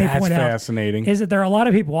last thing they point out fascinating. Is that there are a lot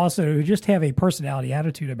of people also who just have a personality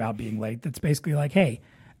attitude about being late. That's basically like, hey,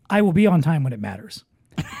 I will be on time when it matters.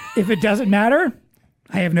 If it doesn't matter,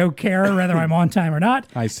 I have no care whether I'm on time or not.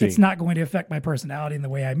 I see. It's not going to affect my personality and the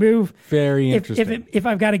way I move. Very interesting. If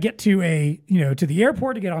I've got to get to to the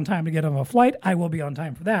airport to get on time to get on a flight, I will be on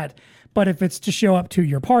time for that. But if it's to show up to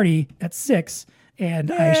your party at 6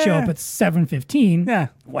 and I show up at 7:15,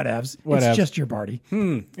 whatevs. It's just your party.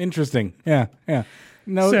 Interesting. Yeah.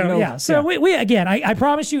 So we again, I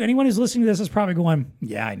promise you, anyone who's listening to this is probably going,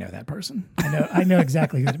 yeah, I know that person. I know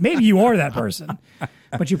exactly who. Maybe you are that person,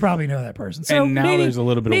 but you probably know that person. So and now there's a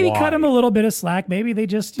little bit of maybe cut them a little bit of slack. Maybe they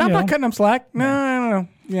just I'm not cutting them slack. No, I don't know.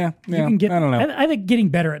 Yeah. I don't know. I think getting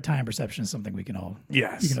better at time perception is something we can all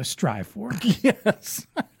strive for. Yes.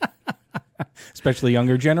 Especially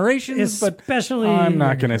younger generations, especially but I'm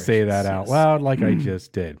not going to say that out loud like I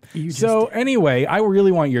just did. Anyway, I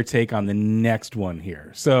really want your take on the next one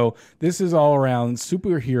here. So this is all around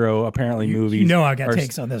superhero, apparently movies. You know I got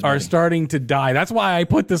takes on this. Are starting to die. That's why I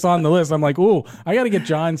put this on the list. I'm like, ooh, I got to get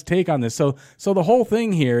John's take on this. So the whole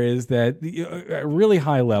thing here is that at really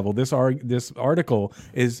high level, this article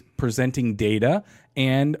is presenting data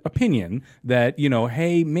and opinion that,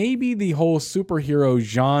 hey, maybe the whole superhero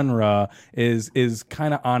genre is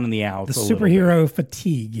kind of on the outs. The superhero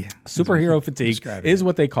fatigue. Superhero fatigue is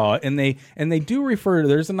what they call it, and they do refer to.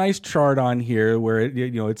 There's a nice chart on here where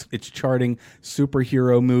it's charting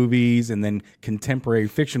superhero movies and then contemporary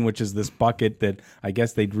fiction, which is this bucket that I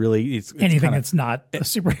guess they'd really it's anything that's not a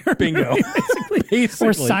superhero. Bingo. Movie, basically.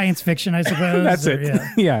 Or science fiction, I suppose. That's it.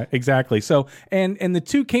 Yeah, exactly. So and the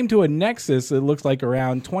two came to a nexus. It looks like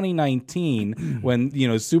around 2019 when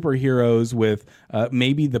superheroes with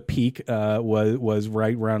maybe the peak was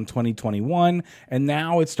right around 2021, and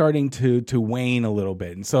now it's starting to wane a little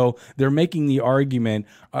bit. And so they're making the argument: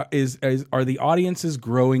 are the audiences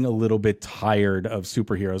growing a little bit tired of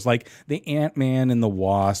superheroes? Like the Ant-Man and the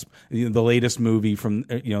Wasp, the latest movie from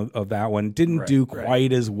of that one didn't do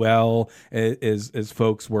quite as well as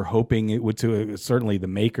folks were hoping it would. To certainly the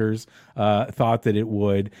makers thought that it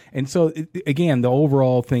would. And so again, the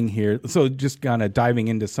overall thing here, so just kind of diving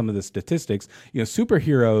into some of the statistics,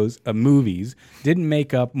 superheroes movies didn't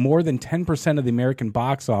make up more than 10% of the American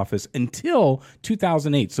box office until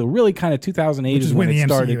 2008. So really kind of 2008 which is when it the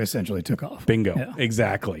started. MCU essentially took off. Bingo. Yeah.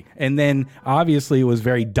 Exactly. And then obviously it was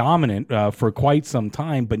very dominant for quite some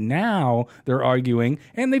time, but now they're arguing,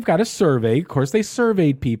 and they've got a survey. Of course, they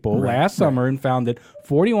surveyed people last summer and found that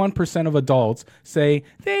 41% of adults say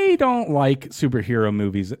they don't like superhero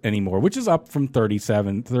movies anymore, which is up from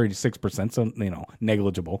 36%, so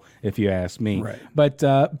negligible if you ask me. Right. But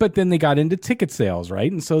then they got into ticket sales,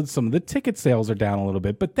 right? And so some of the ticket sales are down a little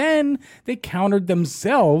bit. But then they countered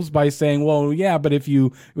themselves by saying, well, yeah, but if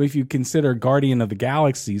you consider Guardian of the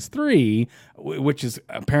Galaxies 3, which is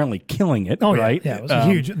apparently killing it, right? Yeah, it was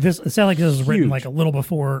huge. It sounded like this was written like a little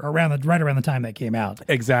before, right around the time that came out.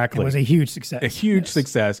 Exactly. It was a huge success. A huge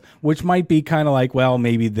success, which might be kind of like, well,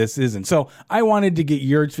 maybe this isn't. So I wanted to get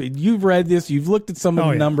you've read this, you've looked at some of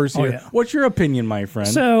the numbers here. Yeah. What's your opinion, my friend?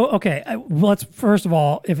 So, okay, let's first of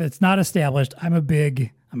all, if it's not established, I'm a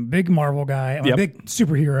big Marvel guy. I'm a big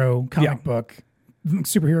superhero comic book,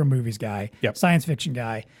 superhero movies guy, science fiction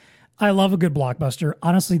guy. I love a good blockbuster.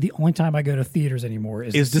 Honestly, the only time I go to theaters anymore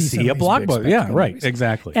is to see a blockbuster. Yeah, right. Movies.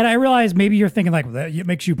 Exactly. And I realize maybe you're thinking like, well, that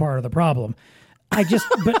makes you part of the problem.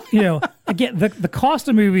 But again, the cost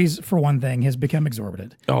of movies, for one thing, has become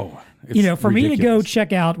exorbitant. Oh, for me to go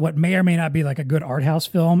check out what may or may not be like a good art house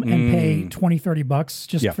film and pay $20-$30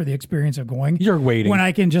 just for the experience of going. You're waiting. When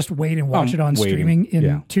I can just wait and watch it on streaming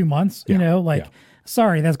in 2 months,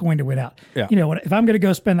 sorry, that's going to win out. Yeah. If I'm going to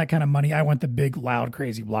go spend that kind of money, I want the big, loud,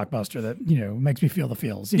 crazy blockbuster that, makes me feel the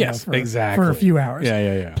feels, exactly. for a few hours.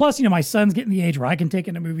 Yeah. Plus, my son's getting the age where I can take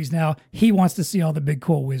him to movies now. He wants to see all the big,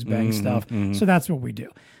 cool whiz-bang stuff. So that's what we do.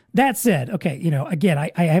 That said, okay, again,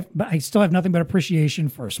 I still have nothing but appreciation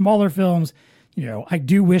for smaller films. I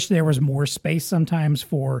do wish there was more space sometimes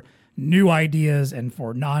for new ideas and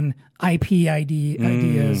for non-IP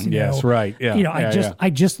ideas. Yes, right. Yeah. I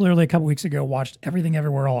just literally a couple weeks ago watched Everything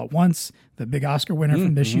Everywhere All at Once, the big Oscar winner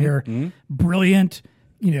from this year. Brilliant,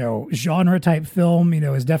 genre type film.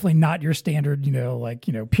 Is definitely not your standard,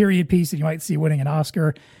 period piece that you might see winning an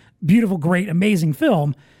Oscar. Beautiful, great, amazing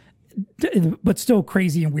film, but still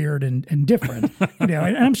crazy and weird and different. And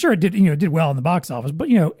I'm sure it did well in the box office, but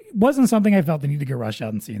it wasn't something I felt the need to go rush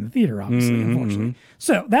out and see in the theater, obviously, unfortunately.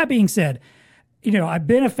 So that being said, I've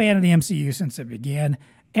been a fan of the MCU since it began.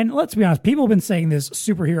 And let's be honest, people have been saying this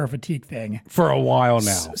superhero fatigue thing for a while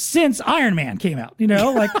now. Since Iron Man came out,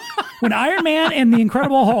 like when Iron Man and the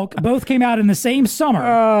Incredible Hulk both came out in the same summer,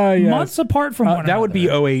 months apart from one another. That would be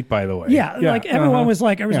 2008, by the way. Yeah. Like everyone was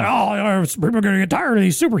like, people are going to get tired of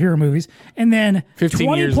these superhero movies. And then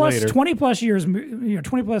 20 plus years,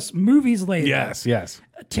 20 plus movies later. Yes.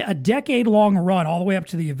 A decade-long run all the way up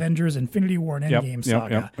to the Avengers, Infinity War, and Endgame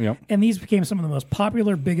saga. And these became some of the most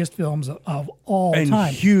popular, biggest films of all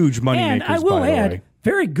time. Huge money makers, I will by the add, way.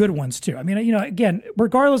 very good ones, too. I mean, again,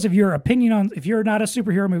 regardless of your opinion on, if you're not a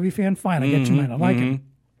superhero movie fan, fine, I get you might not like it.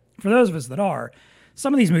 For those of us that are,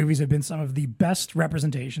 some of these movies have been some of the best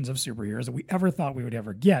representations of superheroes that we ever thought we would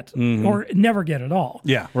ever get, or never get at all.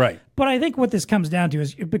 Yeah, right. But I think what this comes down to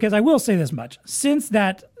is, because I will say this much, since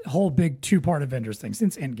that whole big two-part Avengers thing,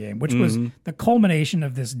 since Endgame, which was the culmination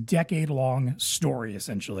of this decade-long story,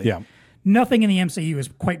 essentially, nothing in the MCU has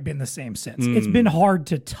quite been the same since. It's been hard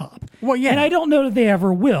to top. Well, yeah. And I don't know that they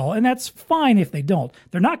ever will, and that's fine if they don't.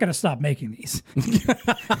 They're not going to stop making these.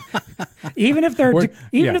 Even if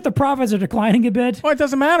the profits are declining a bit. Well, it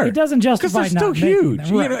doesn't matter. It doesn't justify because they're still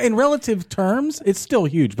huge. Right. In relative terms, it's still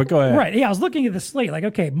huge, but go ahead. Right. Yeah, I was looking at the slate. Like,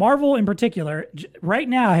 okay, Marvel in particular right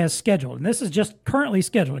now has scheduled, and this is just currently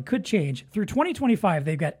scheduled. It could change. Through 2025,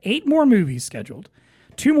 they've got 8 more movies scheduled.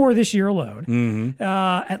 2 more this year alone.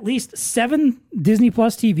 At least 7 Disney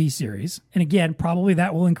Plus TV series. And again, probably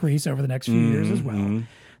that will increase over the next few years as well.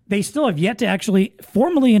 They still have yet to actually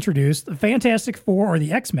formally introduce the Fantastic Four or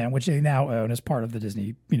the X-Men, which they now own as part of the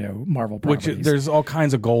Disney, Marvel properties. Which there's all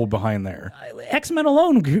kinds of gold behind there. X-Men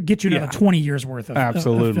alone could get you another 20 years worth of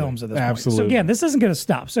films at this point. So again, this isn't going to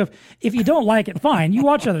stop. So if you don't like it, fine. You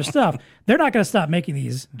watch other stuff. They're not going to stop making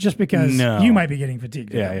these just because you might be getting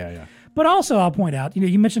fatigued. Yeah. But also, I'll point out,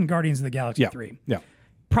 you mentioned Guardians of the Galaxy 3. Yeah.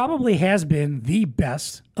 Probably has been the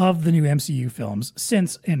best of the new MCU films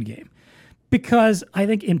since Endgame. Because I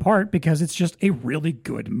think in part because it's just a really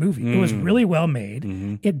good movie. It was really well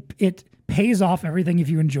made. It pays off everything if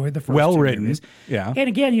you enjoyed the first well 2 written. movies. Yeah. And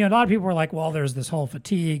again, a lot of people are like, well, there's this whole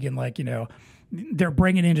fatigue and they're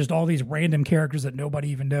bringing in just all these random characters that nobody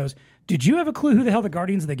even knows. Did you have a clue who the hell the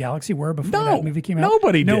Guardians of the Galaxy were before that movie came out?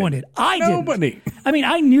 Nobody did. No one did. I didn't. Nobody. I mean,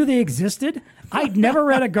 I knew they existed. I'd never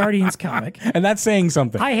read a Guardians comic. And that's saying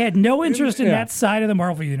something. I had no interest in that side of the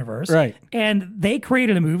Marvel Universe. Right. And they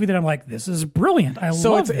created a movie that I'm like, this is brilliant. I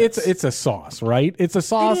love this. So it's a sauce, right? It's a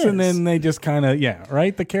sauce, and then they just kind of,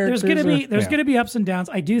 right? The characters There's going to be ups and downs.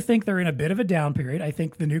 I do think they're in a bit of a down period. I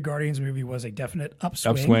think the new Guardians movie was a definite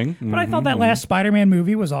upswing. But I thought that last Spider-Man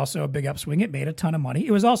movie was also a big upswing. It made a ton of money.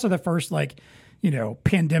 It was also the first,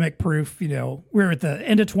 pandemic proof, we're at the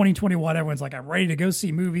end of 2021. Everyone's like, I'm ready to go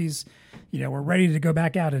see movies. We're ready to go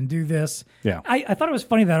back out and do this. Yeah. I thought it was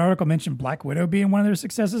funny that article mentioned Black Widow being one of their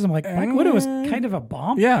successes. I'm like, Black Widow was kind of a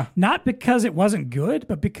bomb. Yeah. Not because it wasn't good,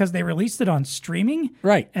 but because they released it on streaming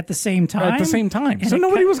at the same time. At the same time. So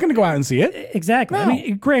nobody was going to go out and see it. Exactly. No. I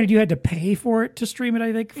mean, granted, you had to pay for it to stream it,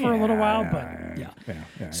 I think, for a little while. But yeah.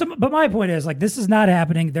 So, but my point is, this is not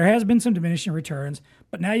happening. There has been some diminishing returns,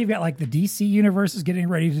 but now you've got the DC universe is getting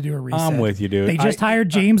ready to do a reset. I'm with you, dude. They just hired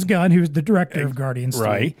James Gunn, who's the director of Guardians 3.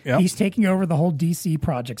 Right. Yep. He's taking over the whole DC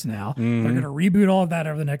projects now. They're going to reboot all of that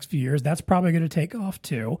over the next few years. That's probably going to take off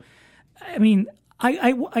too. I mean,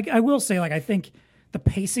 I will say, I think the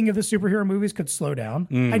pacing of the superhero movies could slow down.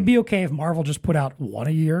 I'd be okay if Marvel just put out 1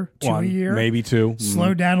 a year, 2 a year, maybe 2.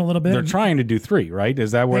 Slow down a little bit. They're trying to do 3, right?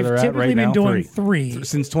 Is that where they're at right now? They've typically been doing 3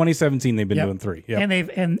 since 2017. They've been doing 3,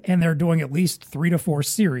 and they're doing at least 3 to 4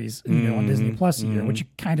 series, on Disney Plus a year, which you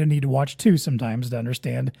kind of need to watch too sometimes to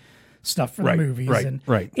understand stuff for the movies.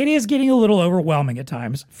 Right. It is getting a little overwhelming at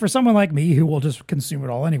times for someone like me who will just consume it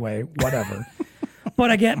all anyway, whatever. But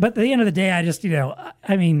at the end of the day, I just,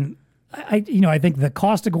 I think the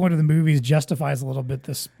cost of going to the movies justifies a little bit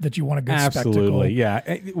that you want a good spectacle. Absolutely,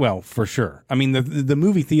 yeah. Well, for sure. I mean, the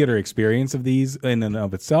movie theater experience of these in and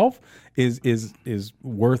of itself is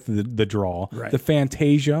worth the draw. Right. The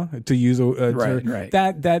Fantasia, to use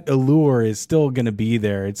that allure is still going to be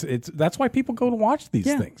there. It's that's why people go to watch these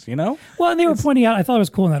things. Well, and they were pointing out. I thought it was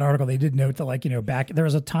cool in that article. They did note that back there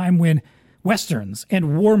was a time when Westerns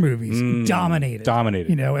and war movies dominated.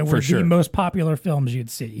 And were the most popular films you'd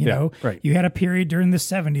see. You had a period during the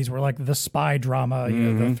 70s where the spy drama,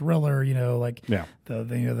 the thriller,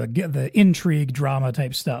 the intrigue drama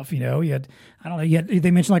type stuff. You had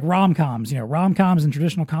they mentioned rom-coms. Rom-coms and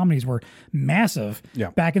traditional comedies were massive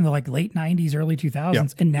back in the late 90s, early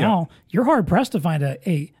 2000s, and now you're hard pressed to find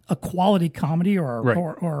a quality comedy or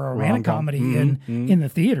a romantic comedy in the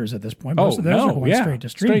theaters at this point. Most of those are going straight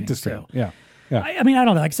to streaming. I mean, I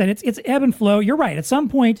don't know. Like I said, it's ebb and flow. You're right. At some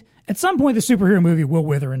point, the superhero movie will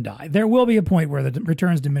wither and die. There will be a point where the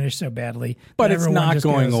returns diminish so badly, but it's not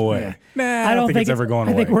going away. I don't think it's ever going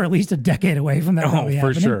away. I think we're at least a decade away from that.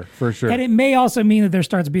 For sure. And it may also mean that there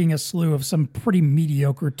starts being a slew of some pretty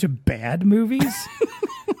mediocre to bad movies,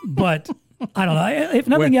 but. I don't know. If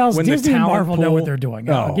nothing else, Disney and Marvel know what they're doing.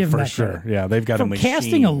 I'll give them that sure. Yeah, they've got a machine.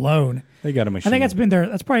 Casting alone, they got a machine. I think that's been their.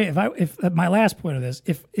 That's probably if my last point of this.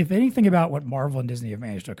 If anything about what Marvel and Disney have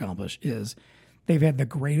managed to accomplish is they've had the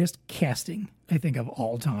greatest casting, I think, of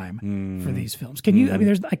all time for these films. Can you? I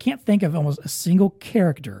mean, I can't think of almost a single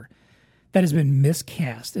character that has been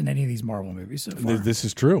miscast in any of these Marvel movies so far. This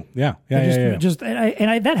is true. Yeah. That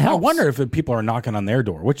helps. I wonder if people are knocking on their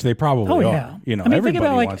door, which they probably are. I mean, think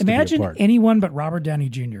about imagine anyone but Robert Downey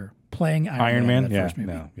Jr. playing Iron Man in the first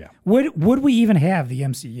movie. Would we even have the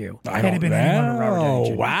MCU? Had it been anyone but Robert Downey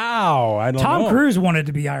Jr.? Wow, I don't know. Tom Cruise wanted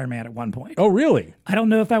to be Iron Man at one point. Oh, really? I don't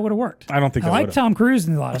know if that would have worked. I don't think I like Tom Cruise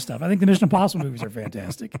in a lot of stuff. I think the Mission Impossible movies are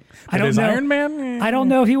fantastic. I don't know Iron Man. I don't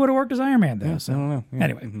know if he would have worked as Iron Man though. So I don't know.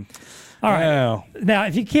 Anyway. All right. Now,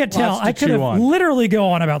 if you can't tell, I could have literally go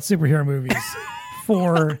on about superhero movies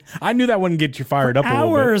for I knew that wouldn't get you fired up a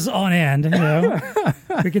little bit. Hours on end.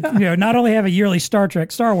 We could, not only have a yearly Star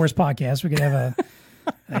Wars podcast, we could have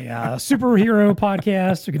a superhero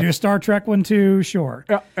podcast. We could do a Star Trek one too, sure.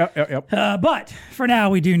 Yep. But for now,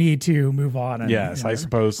 we do need to move on. And, yes, I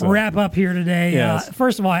suppose so. Wrap up here today. Yes.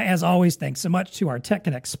 First of all, as always, thanks so much to our Tech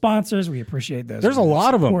Connect sponsors. We appreciate those. There's a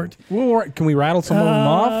lot of them. Can we rattle some of them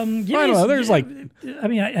off? I don't know. There's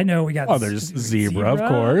I know we got. Oh, there's Zebra, of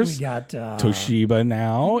course. We got Toshiba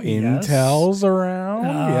now. Yes. Intel's around.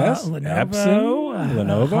 Yes.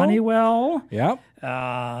 Lenovo. Honeywell. Yep.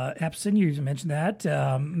 Epson, you mentioned that.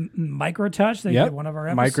 Microtouch, they did one of our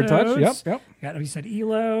episodes. Microtouch, yep. We said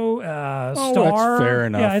Elo, Star. That's fair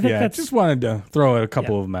enough. Yeah, I think that's just wanted to throw a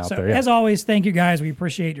couple of them out there. Yeah. As always, thank you guys. We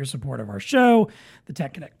appreciate your support of our show. The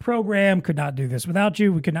Tech Connect program could not do this without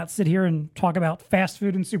you. We could not sit here and talk about fast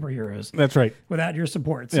food and superheroes. That's right. Without your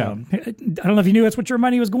support. So I don't know if you knew that's what your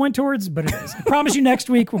money was going towards, but it is. I promise you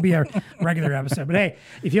next week will be a regular episode. But hey,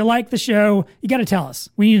 if you like the show, you got to tell us.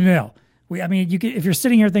 We need to know. If you're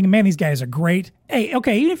sitting here thinking, man, these guys are great. Hey,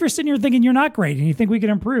 okay, even if you're sitting here thinking you're not great and you think we can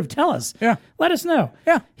improve, tell us. Yeah. Let us know.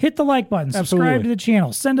 Yeah. Hit the like button. Subscribe to the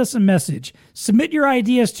channel. Send us a message. Submit your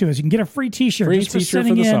ideas to us. You can get a free t-shirt just for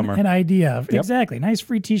sending in summer. An idea. Yep. Exactly. Nice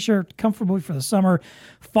free t-shirt, comfortably for the summer.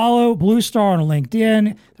 Follow Blue Star on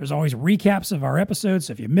LinkedIn. There's always recaps of our episodes.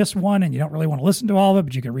 So if you miss one and you don't really want to listen to all of it,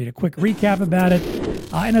 but you can read a quick recap about it.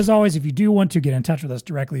 And as always, if you do want to get in touch with us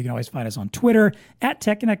directly, you can always find us on Twitter at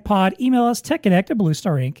TechConnectPod. Email us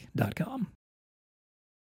techconnect@bluestarinc.com.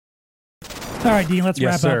 All right, Dean, let's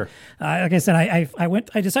wrap up. Like I said,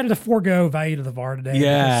 I decided to forego Value to the VAR today.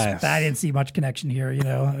 Yes. I didn't see much connection here,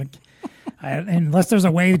 unless there's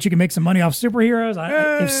a way that you can make some money off superheroes.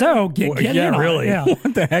 If so, get in really. on it. Yeah.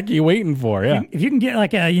 What the heck are you waiting for? Yeah. If you can get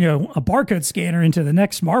like a barcode scanner into the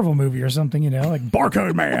next Marvel movie or something, like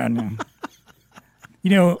Barcode Man.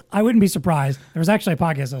 I wouldn't be surprised. There was actually a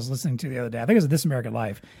podcast I was listening to the other day. I think it was This American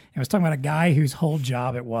Life. And it was talking about a guy whose whole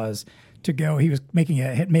job it was to go. He was made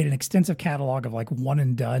an extensive catalog of like one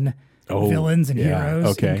and done villains and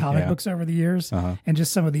heroes in comic books over the years, and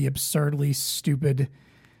just some of the absurdly stupid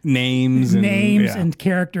names and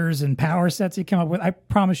characters and power sets he came up with. I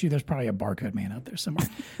promise you, there's probably a Barcode Man out there somewhere.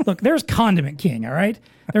 Look, there's Condiment King. All right,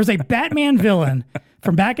 there's a Batman villain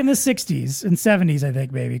from back in the 60s and 70s, I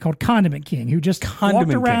think, maybe, called Condiment King, who just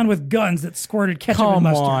walked around with guns that squirted ketchup and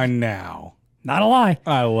mustard. Come on now. Not a lie.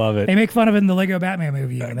 I love it. They make fun of it in the Lego Batman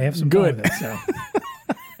movie, and they have some fun with it. So.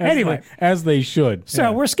 Anyway. As they should.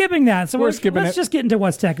 So we're skipping that. So let's just get into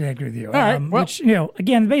what's tech connecting with you. All right. Which,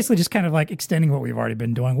 again, basically just kind of like extending what we've already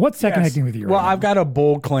been doing. What's tech connecting with you right now? I've got a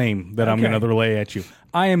bold claim that I'm going to relay at you.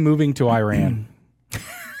 I am moving to Iran.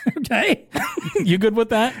 Okay. You good with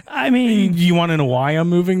that? I mean, do you want to know why I'm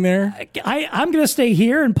moving there? I'm going to stay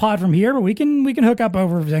here and pod from here, but we can hook up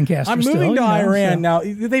over Zencaster. I'm moving to Iran now.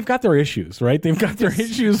 They've got their issues, right? They've got their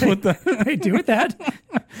issues with the they do with that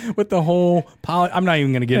with the whole. I'm not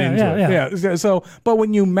even going to get into it. Yeah. So, but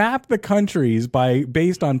when you map the countries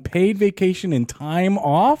based on paid vacation and time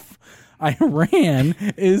off, Iran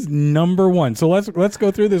is number one. So let's go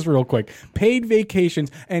through this real quick. Paid vacations,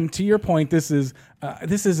 and to your point, this is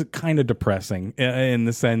kind of depressing in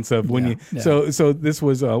the sense of when So this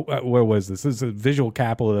was where was this? This is a Visual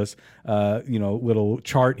Capitalist, little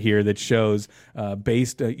chart here that shows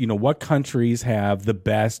based what countries have the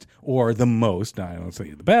best or the most. I don't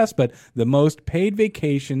say the best, but the most paid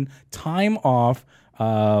vacation time off.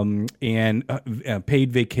 And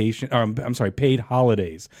paid vacation, paid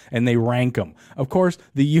holidays, and they rank them. Of course,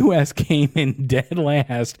 the U.S. came in dead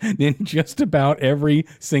last in just about every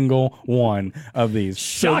single one of these.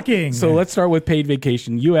 Shocking. So let's start with paid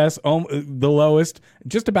vacation. U.S. The lowest,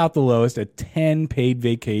 just about the lowest at 10 paid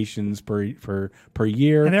vacations per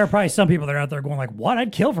year. And there are probably some people that are out there going like, "What?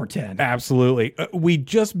 I'd kill for 10." Absolutely. We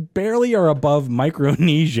just barely are above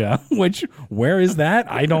Micronesia, which where is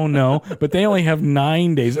that? I don't know, but they only have 9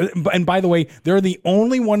 days. And by the way, they're the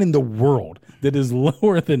only one in the world that is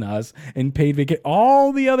lower than us in paid vacation.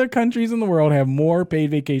 All the other countries in the world have more paid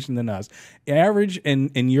vacation than us. Average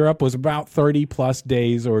in Europe was about 30 plus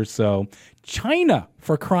days or so. China,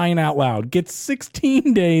 for crying out loud, gets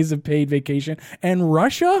 16 days of paid vacation. And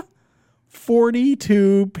Russia,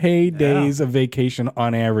 42 paid days of vacation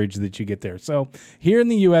on average that you get there. So here in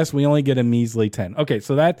the U.S., we only get a measly 10. Okay,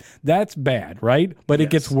 so that's bad, right? But it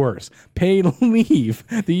gets worse. Paid leave.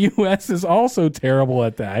 The U.S. is also terrible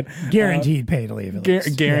at that. Guaranteed paid leave.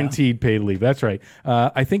 Guaranteed paid leave. That's right.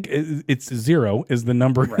 I think it's 0 is the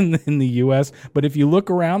number in the U.S. But if you look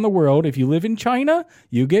around the world, if you live in China,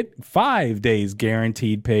 you get 5 days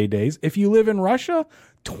guaranteed paid days. If you live in Russia,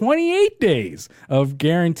 28 days of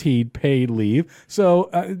guaranteed paid leave. So,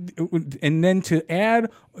 and then to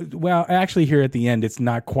add Well, actually, here at the end, it's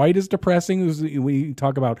not quite as depressing as we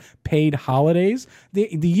talk about paid holidays.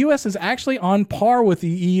 The U.S. is actually on par with the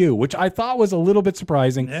EU, which I thought was a little bit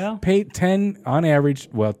surprising. Yeah. Paid 10 on average,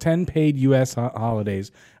 10 paid U.S.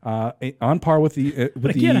 holidays. On par with the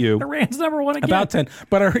EU. Iran's number one again. About 10.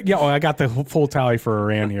 But I got the full tally for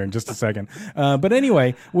Iran here in just a second. But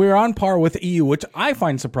anyway, we're on par with the EU, which I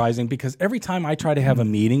find surprising because every time I try to have a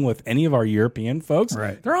meeting with any of our European folks,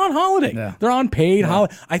 they're on holiday. Yeah. They're on paid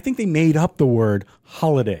holiday. I think they made up the word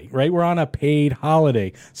holiday, right? We're on a paid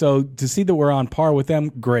holiday. So to see that we're on par with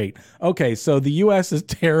them, great. Okay, so the U.S. is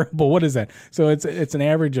terrible. What is that? So it's an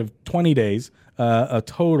average of 20 days. A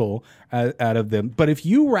total out of them. But if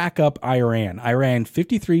you rack up Iran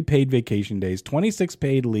 53 paid vacation days, 26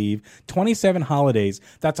 paid leave, 27 holidays,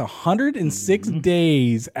 that's 106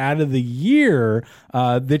 days out of the year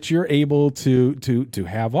that you're able to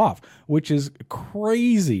have off, which is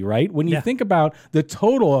crazy, right? When you think about the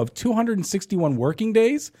total of 261 working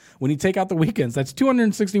days, when you take out the weekends, that's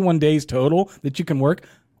 261 days total that you can work.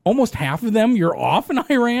 Almost half of them you're off in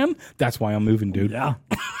Iran. That's why I'm moving, dude. Yeah.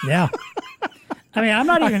 Yeah. I mean, I'm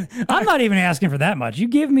not even asking for that much. You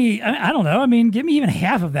give me, I don't know. I mean, give me even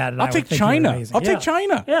half of that. I'll take China. Take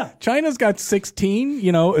China. Yeah. China's got 16.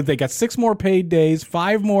 You know, they got 6 more paid days,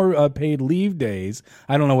 5 more paid leave days.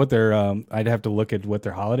 I don't know what their. I'd have to look at what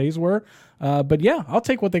their holidays were. But yeah, I'll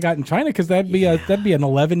take what they got in China because that'd be an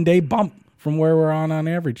 11-day bump from where we're on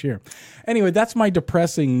average here. Anyway, that's my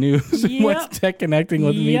depressing news. Yep. What's tech connecting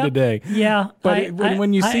with me today? Yeah, but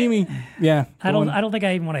when you see me, I don't think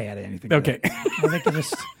I even want to add anything. Okay, I think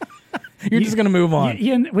you're just going to move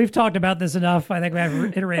on. We've talked about this enough. I think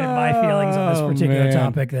I've iterated my feelings on this particular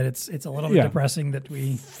topic that it's a little bit depressing that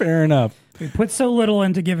we. Fair enough. We put so little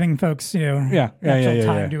into giving folks, time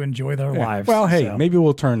to enjoy their lives. Well, hey, maybe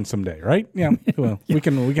we'll turn someday, right? Yeah. Well, we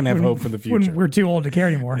can have hope for the future. When we're too old to care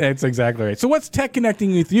anymore. That's exactly right. So, what's tech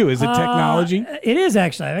connecting with you? Is it technology? It is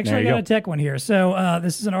actually. I've actually got a tech one here. So,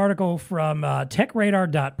 this is an article from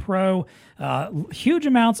TechRadar.pro. Huge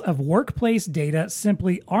amounts of workplace data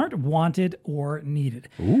simply aren't wanted or needed.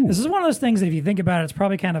 Ooh. This is one of those things that if you think about it, it's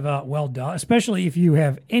probably kind of well done, especially if you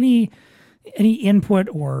have any input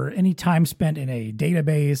or any time spent in a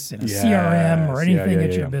database, in a CRM or anything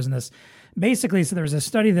at your business. Basically, so there was a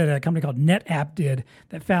study that a company called NetApp did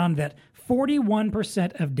that found that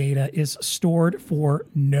 41% of data is stored for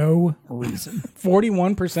no reason.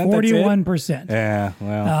 41%? 41%. Yeah,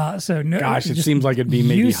 well. Gosh, it seems like it'd be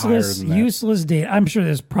maybe higher than that. Useless data. I'm sure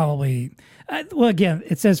there's probably, again,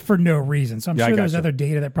 it says for no reason. So I'm sure there's other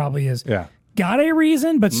data that probably is got a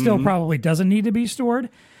reason, but still probably doesn't need to be stored.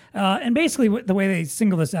 And basically, the way they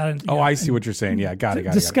single this out. I see what you're saying. Yeah, got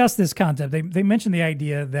it. Discuss this concept. They mentioned the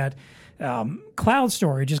idea that cloud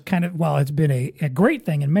storage is kind of, while it's been a great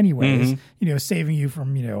thing in many ways, saving you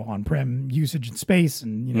from, on-prem usage and space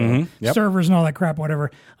and, servers and all that crap,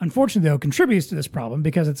 whatever. Unfortunately, though, contributes to this problem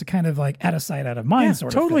because it's a kind of like out of sight, out of mind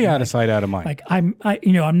sort of thing. Totally out of sight, out of mind. Like I'm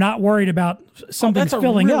not worried about something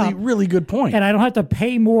filling up. That's a really good point. And I don't have to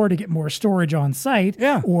pay more to get more storage on site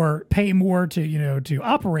or pay more to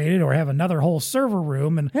operate it or have another whole server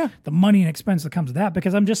room and the money and expense that comes with that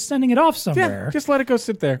because I'm just sending it off somewhere. Yeah, just let it go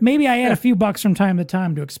sit there. Maybe I add a few bucks from time to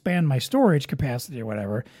time to expand my storage capacity or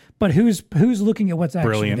whatever, but who's looking at what's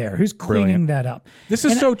actually there? Who's cleaning that up? This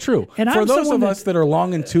is so true. And for those of us that are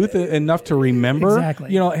long in tooth enough to remember,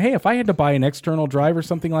 hey, if I had to buy an external drive or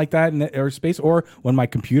something like that in or space, or when my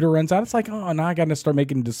computer runs out, it's like, now I got to start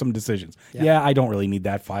making some decisions. Yeah, I don't really need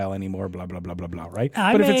that file anymore, blah, blah, blah, blah, blah, right?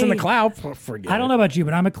 But if it's in the cloud, forget it. I don't know about you,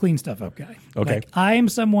 but I'm a clean stuff up guy. Okay. Like, I am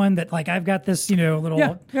someone that, I've got this, little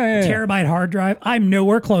terabyte hard drive. I'm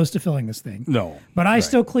nowhere close to filling this thing. No. But I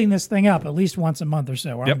still clean this thing up at least once a month or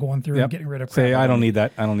so. Where I'm going through and getting rid of crap. Say, I don't need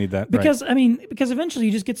that. I don't need that. Because because eventually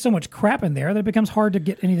you just get so much crap in there that it becomes hard to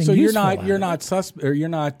get anything useful. So you're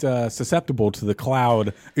not susceptible to the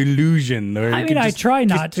cloud illusion. I try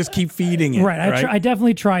not to just keep feeding it. Right. I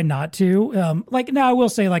definitely try not to. Now I will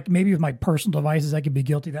say, maybe with my personal devices, I could be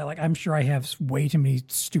guilty of that. I'm sure I have way too many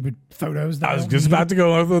stupid photos. I was just about to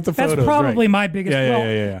go with the photos. That's probably my biggest.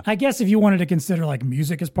 I guess if you wanted to consider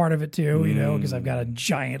music as part of it too, because I've got a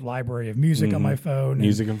giant library of music on my phone,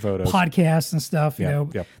 music and photos, podcasts and stuff.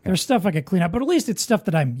 There's stuff I could clean up, but at least it's stuff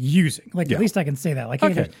that I'm using. At least I can say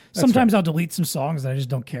that. Sometimes I'll delete some songs that I just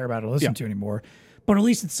don't care about or listen to anymore. But at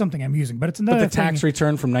least it's something I'm using. But it's another tax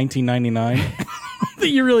return from 1999. that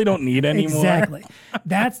you really don't need anymore. Exactly.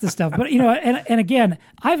 That's the stuff. But, and again,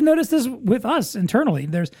 I've noticed this with us internally.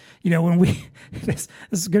 There's, when we, this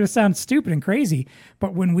is going to sound stupid and crazy,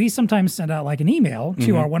 but when we sometimes send out like an email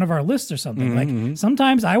to one of our lists or something, like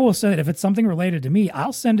sometimes I will send it, if it's something related to me,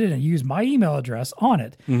 I'll send it and use my email address on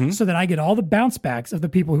it so that I get all the bounce backs of the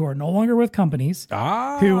people who are no longer with companies,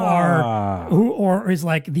 or is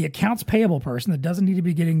like the accounts payable person that doesn't need to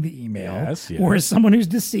be getting the email, or is someone who's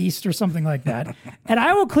deceased or something like that. And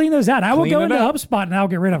I will clean those out. I will go into HubSpot and I'll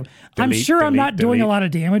get rid of them. I'm sure I'm not doing a lot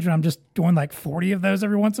of damage when I'm just doing like 40 of those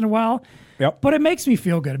every once in a while. Yep. But it makes me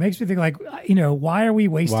feel good. It makes me think like, why are we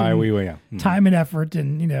wasting time and effort?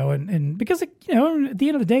 And because, at the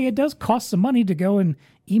end of the day, it does cost some money to go and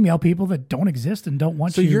email people that don't exist and don't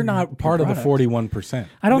want so you. So you're not part of the 41%.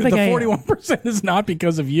 I don't think the 41% is not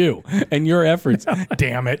because of you and your efforts. No.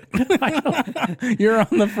 Damn it. You're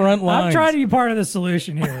on the front lines. I'm trying to be part of the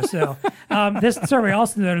solution here. So this survey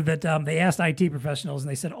also noted that they asked IT professionals and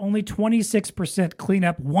they said only 26% clean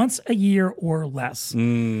up once a year or less.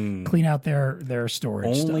 Clean out their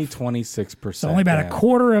storage only stuff. 26%. So only about a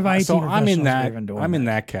quarter of IT professionals I'm in that. are even doing I'm in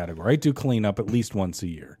that category. I do clean up at least once a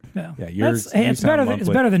year. Yeah, it's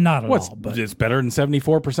better than not at all. But it's better than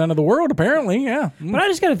 74% of the world, apparently. Yeah, but I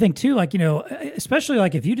just got to think too, like especially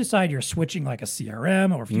like if you decide you're switching like a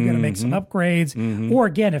CRM, or if you're going to make some upgrades, or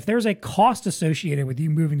again if there's a cost associated with you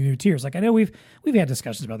moving to new tiers. Like I know we've had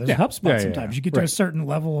discussions about this. HubSpot sometimes you get to a certain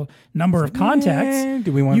level number of contacts.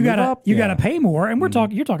 Do we want to move up? You got to pay more, and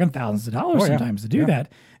you're talking thousands of dollars sometimes to do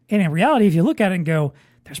that. And in reality, if you look at it and go,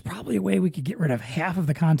 there's probably a way we could get rid of half of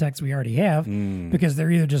the contacts we already have because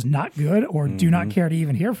they're either just not good or do not care to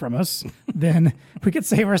even hear from us, then we could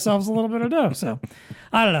save ourselves a little bit of dough. So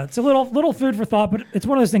I don't know. It's a little food for thought, but it's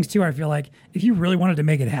one of those things too where I feel like if you really wanted to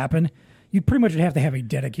make it happen, you pretty much would have to have a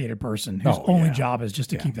dedicated person whose only job is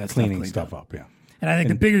just to keep that cleaning stuff up. Yeah. And I think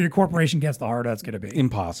the bigger your corporation gets, the harder that's going to be.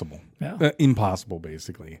 Impossible. Yeah. Impossible,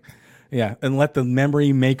 basically. Yeah, and let the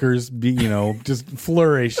memory makers be, just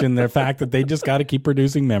flourish in their fact that they just got to keep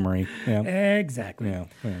producing memory. Yeah. Exactly. Yeah.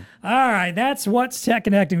 All right, that's what's Tech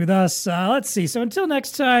Connecting with us. Let's see. So until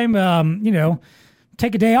next time,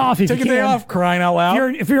 take a day off if you can. Take a day off, crying out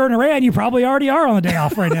loud. If you're in Iran, you probably already are on the day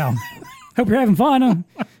off right now. Hope you're having fun.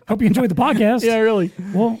 Hope you enjoyed the podcast. Yeah, really.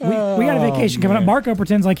 Well, we got a vacation coming up. Marco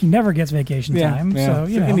pretends like he never gets vacation time. Yeah. So,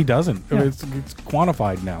 and he doesn't. Yeah. It's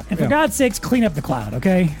quantified now. And for God's sakes, clean up the cloud,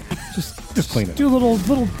 okay? Just clean it. Do a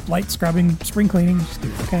little light scrubbing, spring cleaning. Just do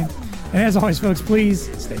it, okay? And as always, folks, please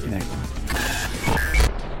stay connected.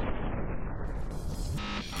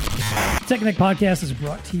 Tech Connect Podcast is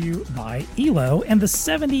brought to you by ELO and the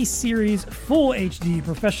 70 Series Full HD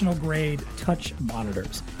Professional Grade Touch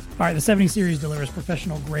Monitors. All right, the 70 Series delivers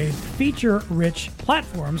professional-grade, feature-rich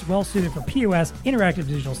platforms well-suited for POS, interactive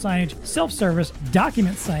digital signage, self-service,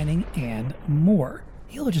 document signing, and more.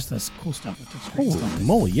 ELO just does cool stuff with touchscreen stuff. Holy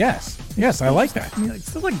moly, yes. Yes, I like that. It's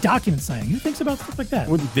still like document signing. Who thinks about stuff like that?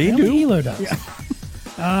 Well, they do. ELO does. Yeah.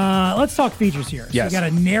 Let's talk features here. So yes. We got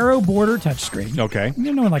a narrow border touchscreen. Okay.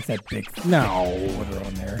 No one likes that big border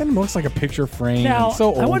on there. It looks like a picture frame. Now, so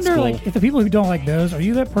old I wonder, school. like, if the people who don't like those, are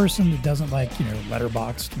you that person that doesn't like,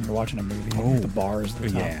 letterboxed when you're watching a movie with the bars at the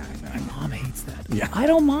top? Yeah. My mom hates that. Yeah. I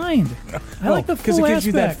don't mind. I like the full aspect. Because it gives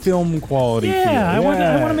you that film quality feel. I want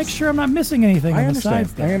to make sure I'm not missing anything on the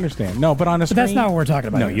sides there. I understand. No, but on a screen. But that's not what we're talking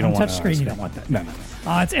about. No, you don't want touch screen. You don't want that. No.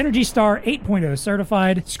 It's Energy Star 8.0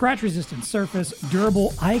 certified, scratch-resistant surface, durable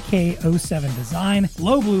IK07 design,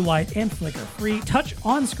 low blue light and flicker-free, touch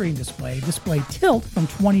on-screen display tilt from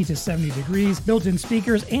 20 to 70 degrees, built-in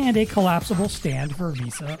speakers, and a collapsible stand for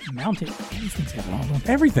Visa mounting. These things have all of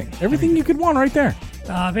them. Everything you could want right there.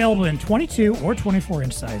 Available in 22 or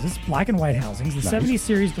 24-inch sizes, black and white housings. The 70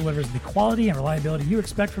 Series delivers the quality and reliability you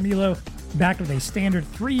expect from ELO, backed with a standard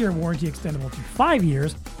 3-year warranty extendable to 5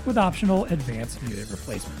 years with optional advanced unit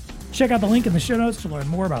replacement. Check out the link in the show notes to learn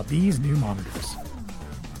more about these new monitors.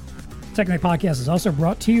 Tech Connect Podcast is also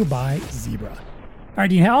brought to you by Zebra. All right,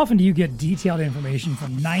 Dean, how often do you get detailed information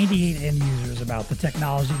from 98 end users about the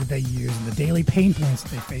technology that they use and the daily pain points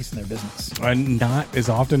that they face in their business? Not as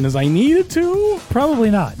often as I needed to. Probably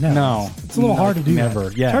not. No. It's a little hard to do never.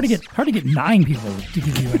 that. Yes. It's hard to get 9 people to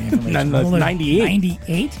give you any information. 98.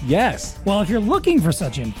 98? Yes. Well, if you're looking for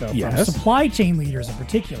such info from supply chain leaders in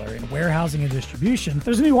particular in warehousing and distribution,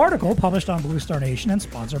 there's a new article published on Blue Star Nation and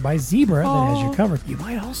sponsored by Zebra that has you covered. You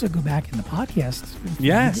might also go back in the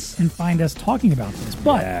podcast and find us talking about business.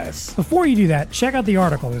 But before you do that, check out the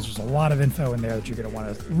article. There's just a lot of info in there that you're going to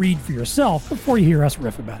want to read for yourself before you hear us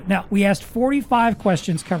riff about it. Now, we asked 45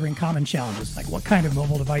 questions covering common challenges, like what kind of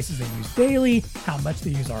mobile devices they use daily, how much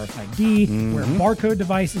they use RFID, where barcode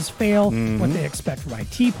devices fail, what they expect from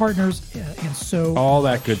IT partners, and so all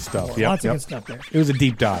that good stuff. Lots of good stuff there. It was a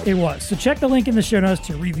deep dive. It was. So check the link in the show notes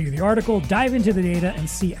to review the article, dive into the data, and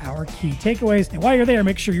see our key takeaways. And while you're there,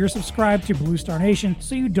 make sure you're subscribed to Blue Star Nation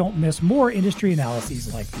so you don't miss more industry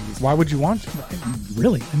analyses like these. Why would you want to?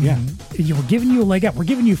 Really? I mean, we're giving you a leg up. We're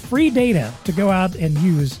giving you free data to go out and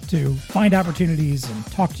use to find opportunities and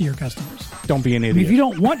talk to your customers. Don't be an idiot. I mean, if you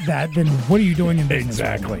don't want that, then what are you doing in business?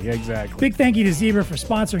 Exactly. Big thank you to Zebra for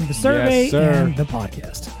sponsoring the survey and the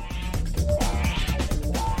podcast.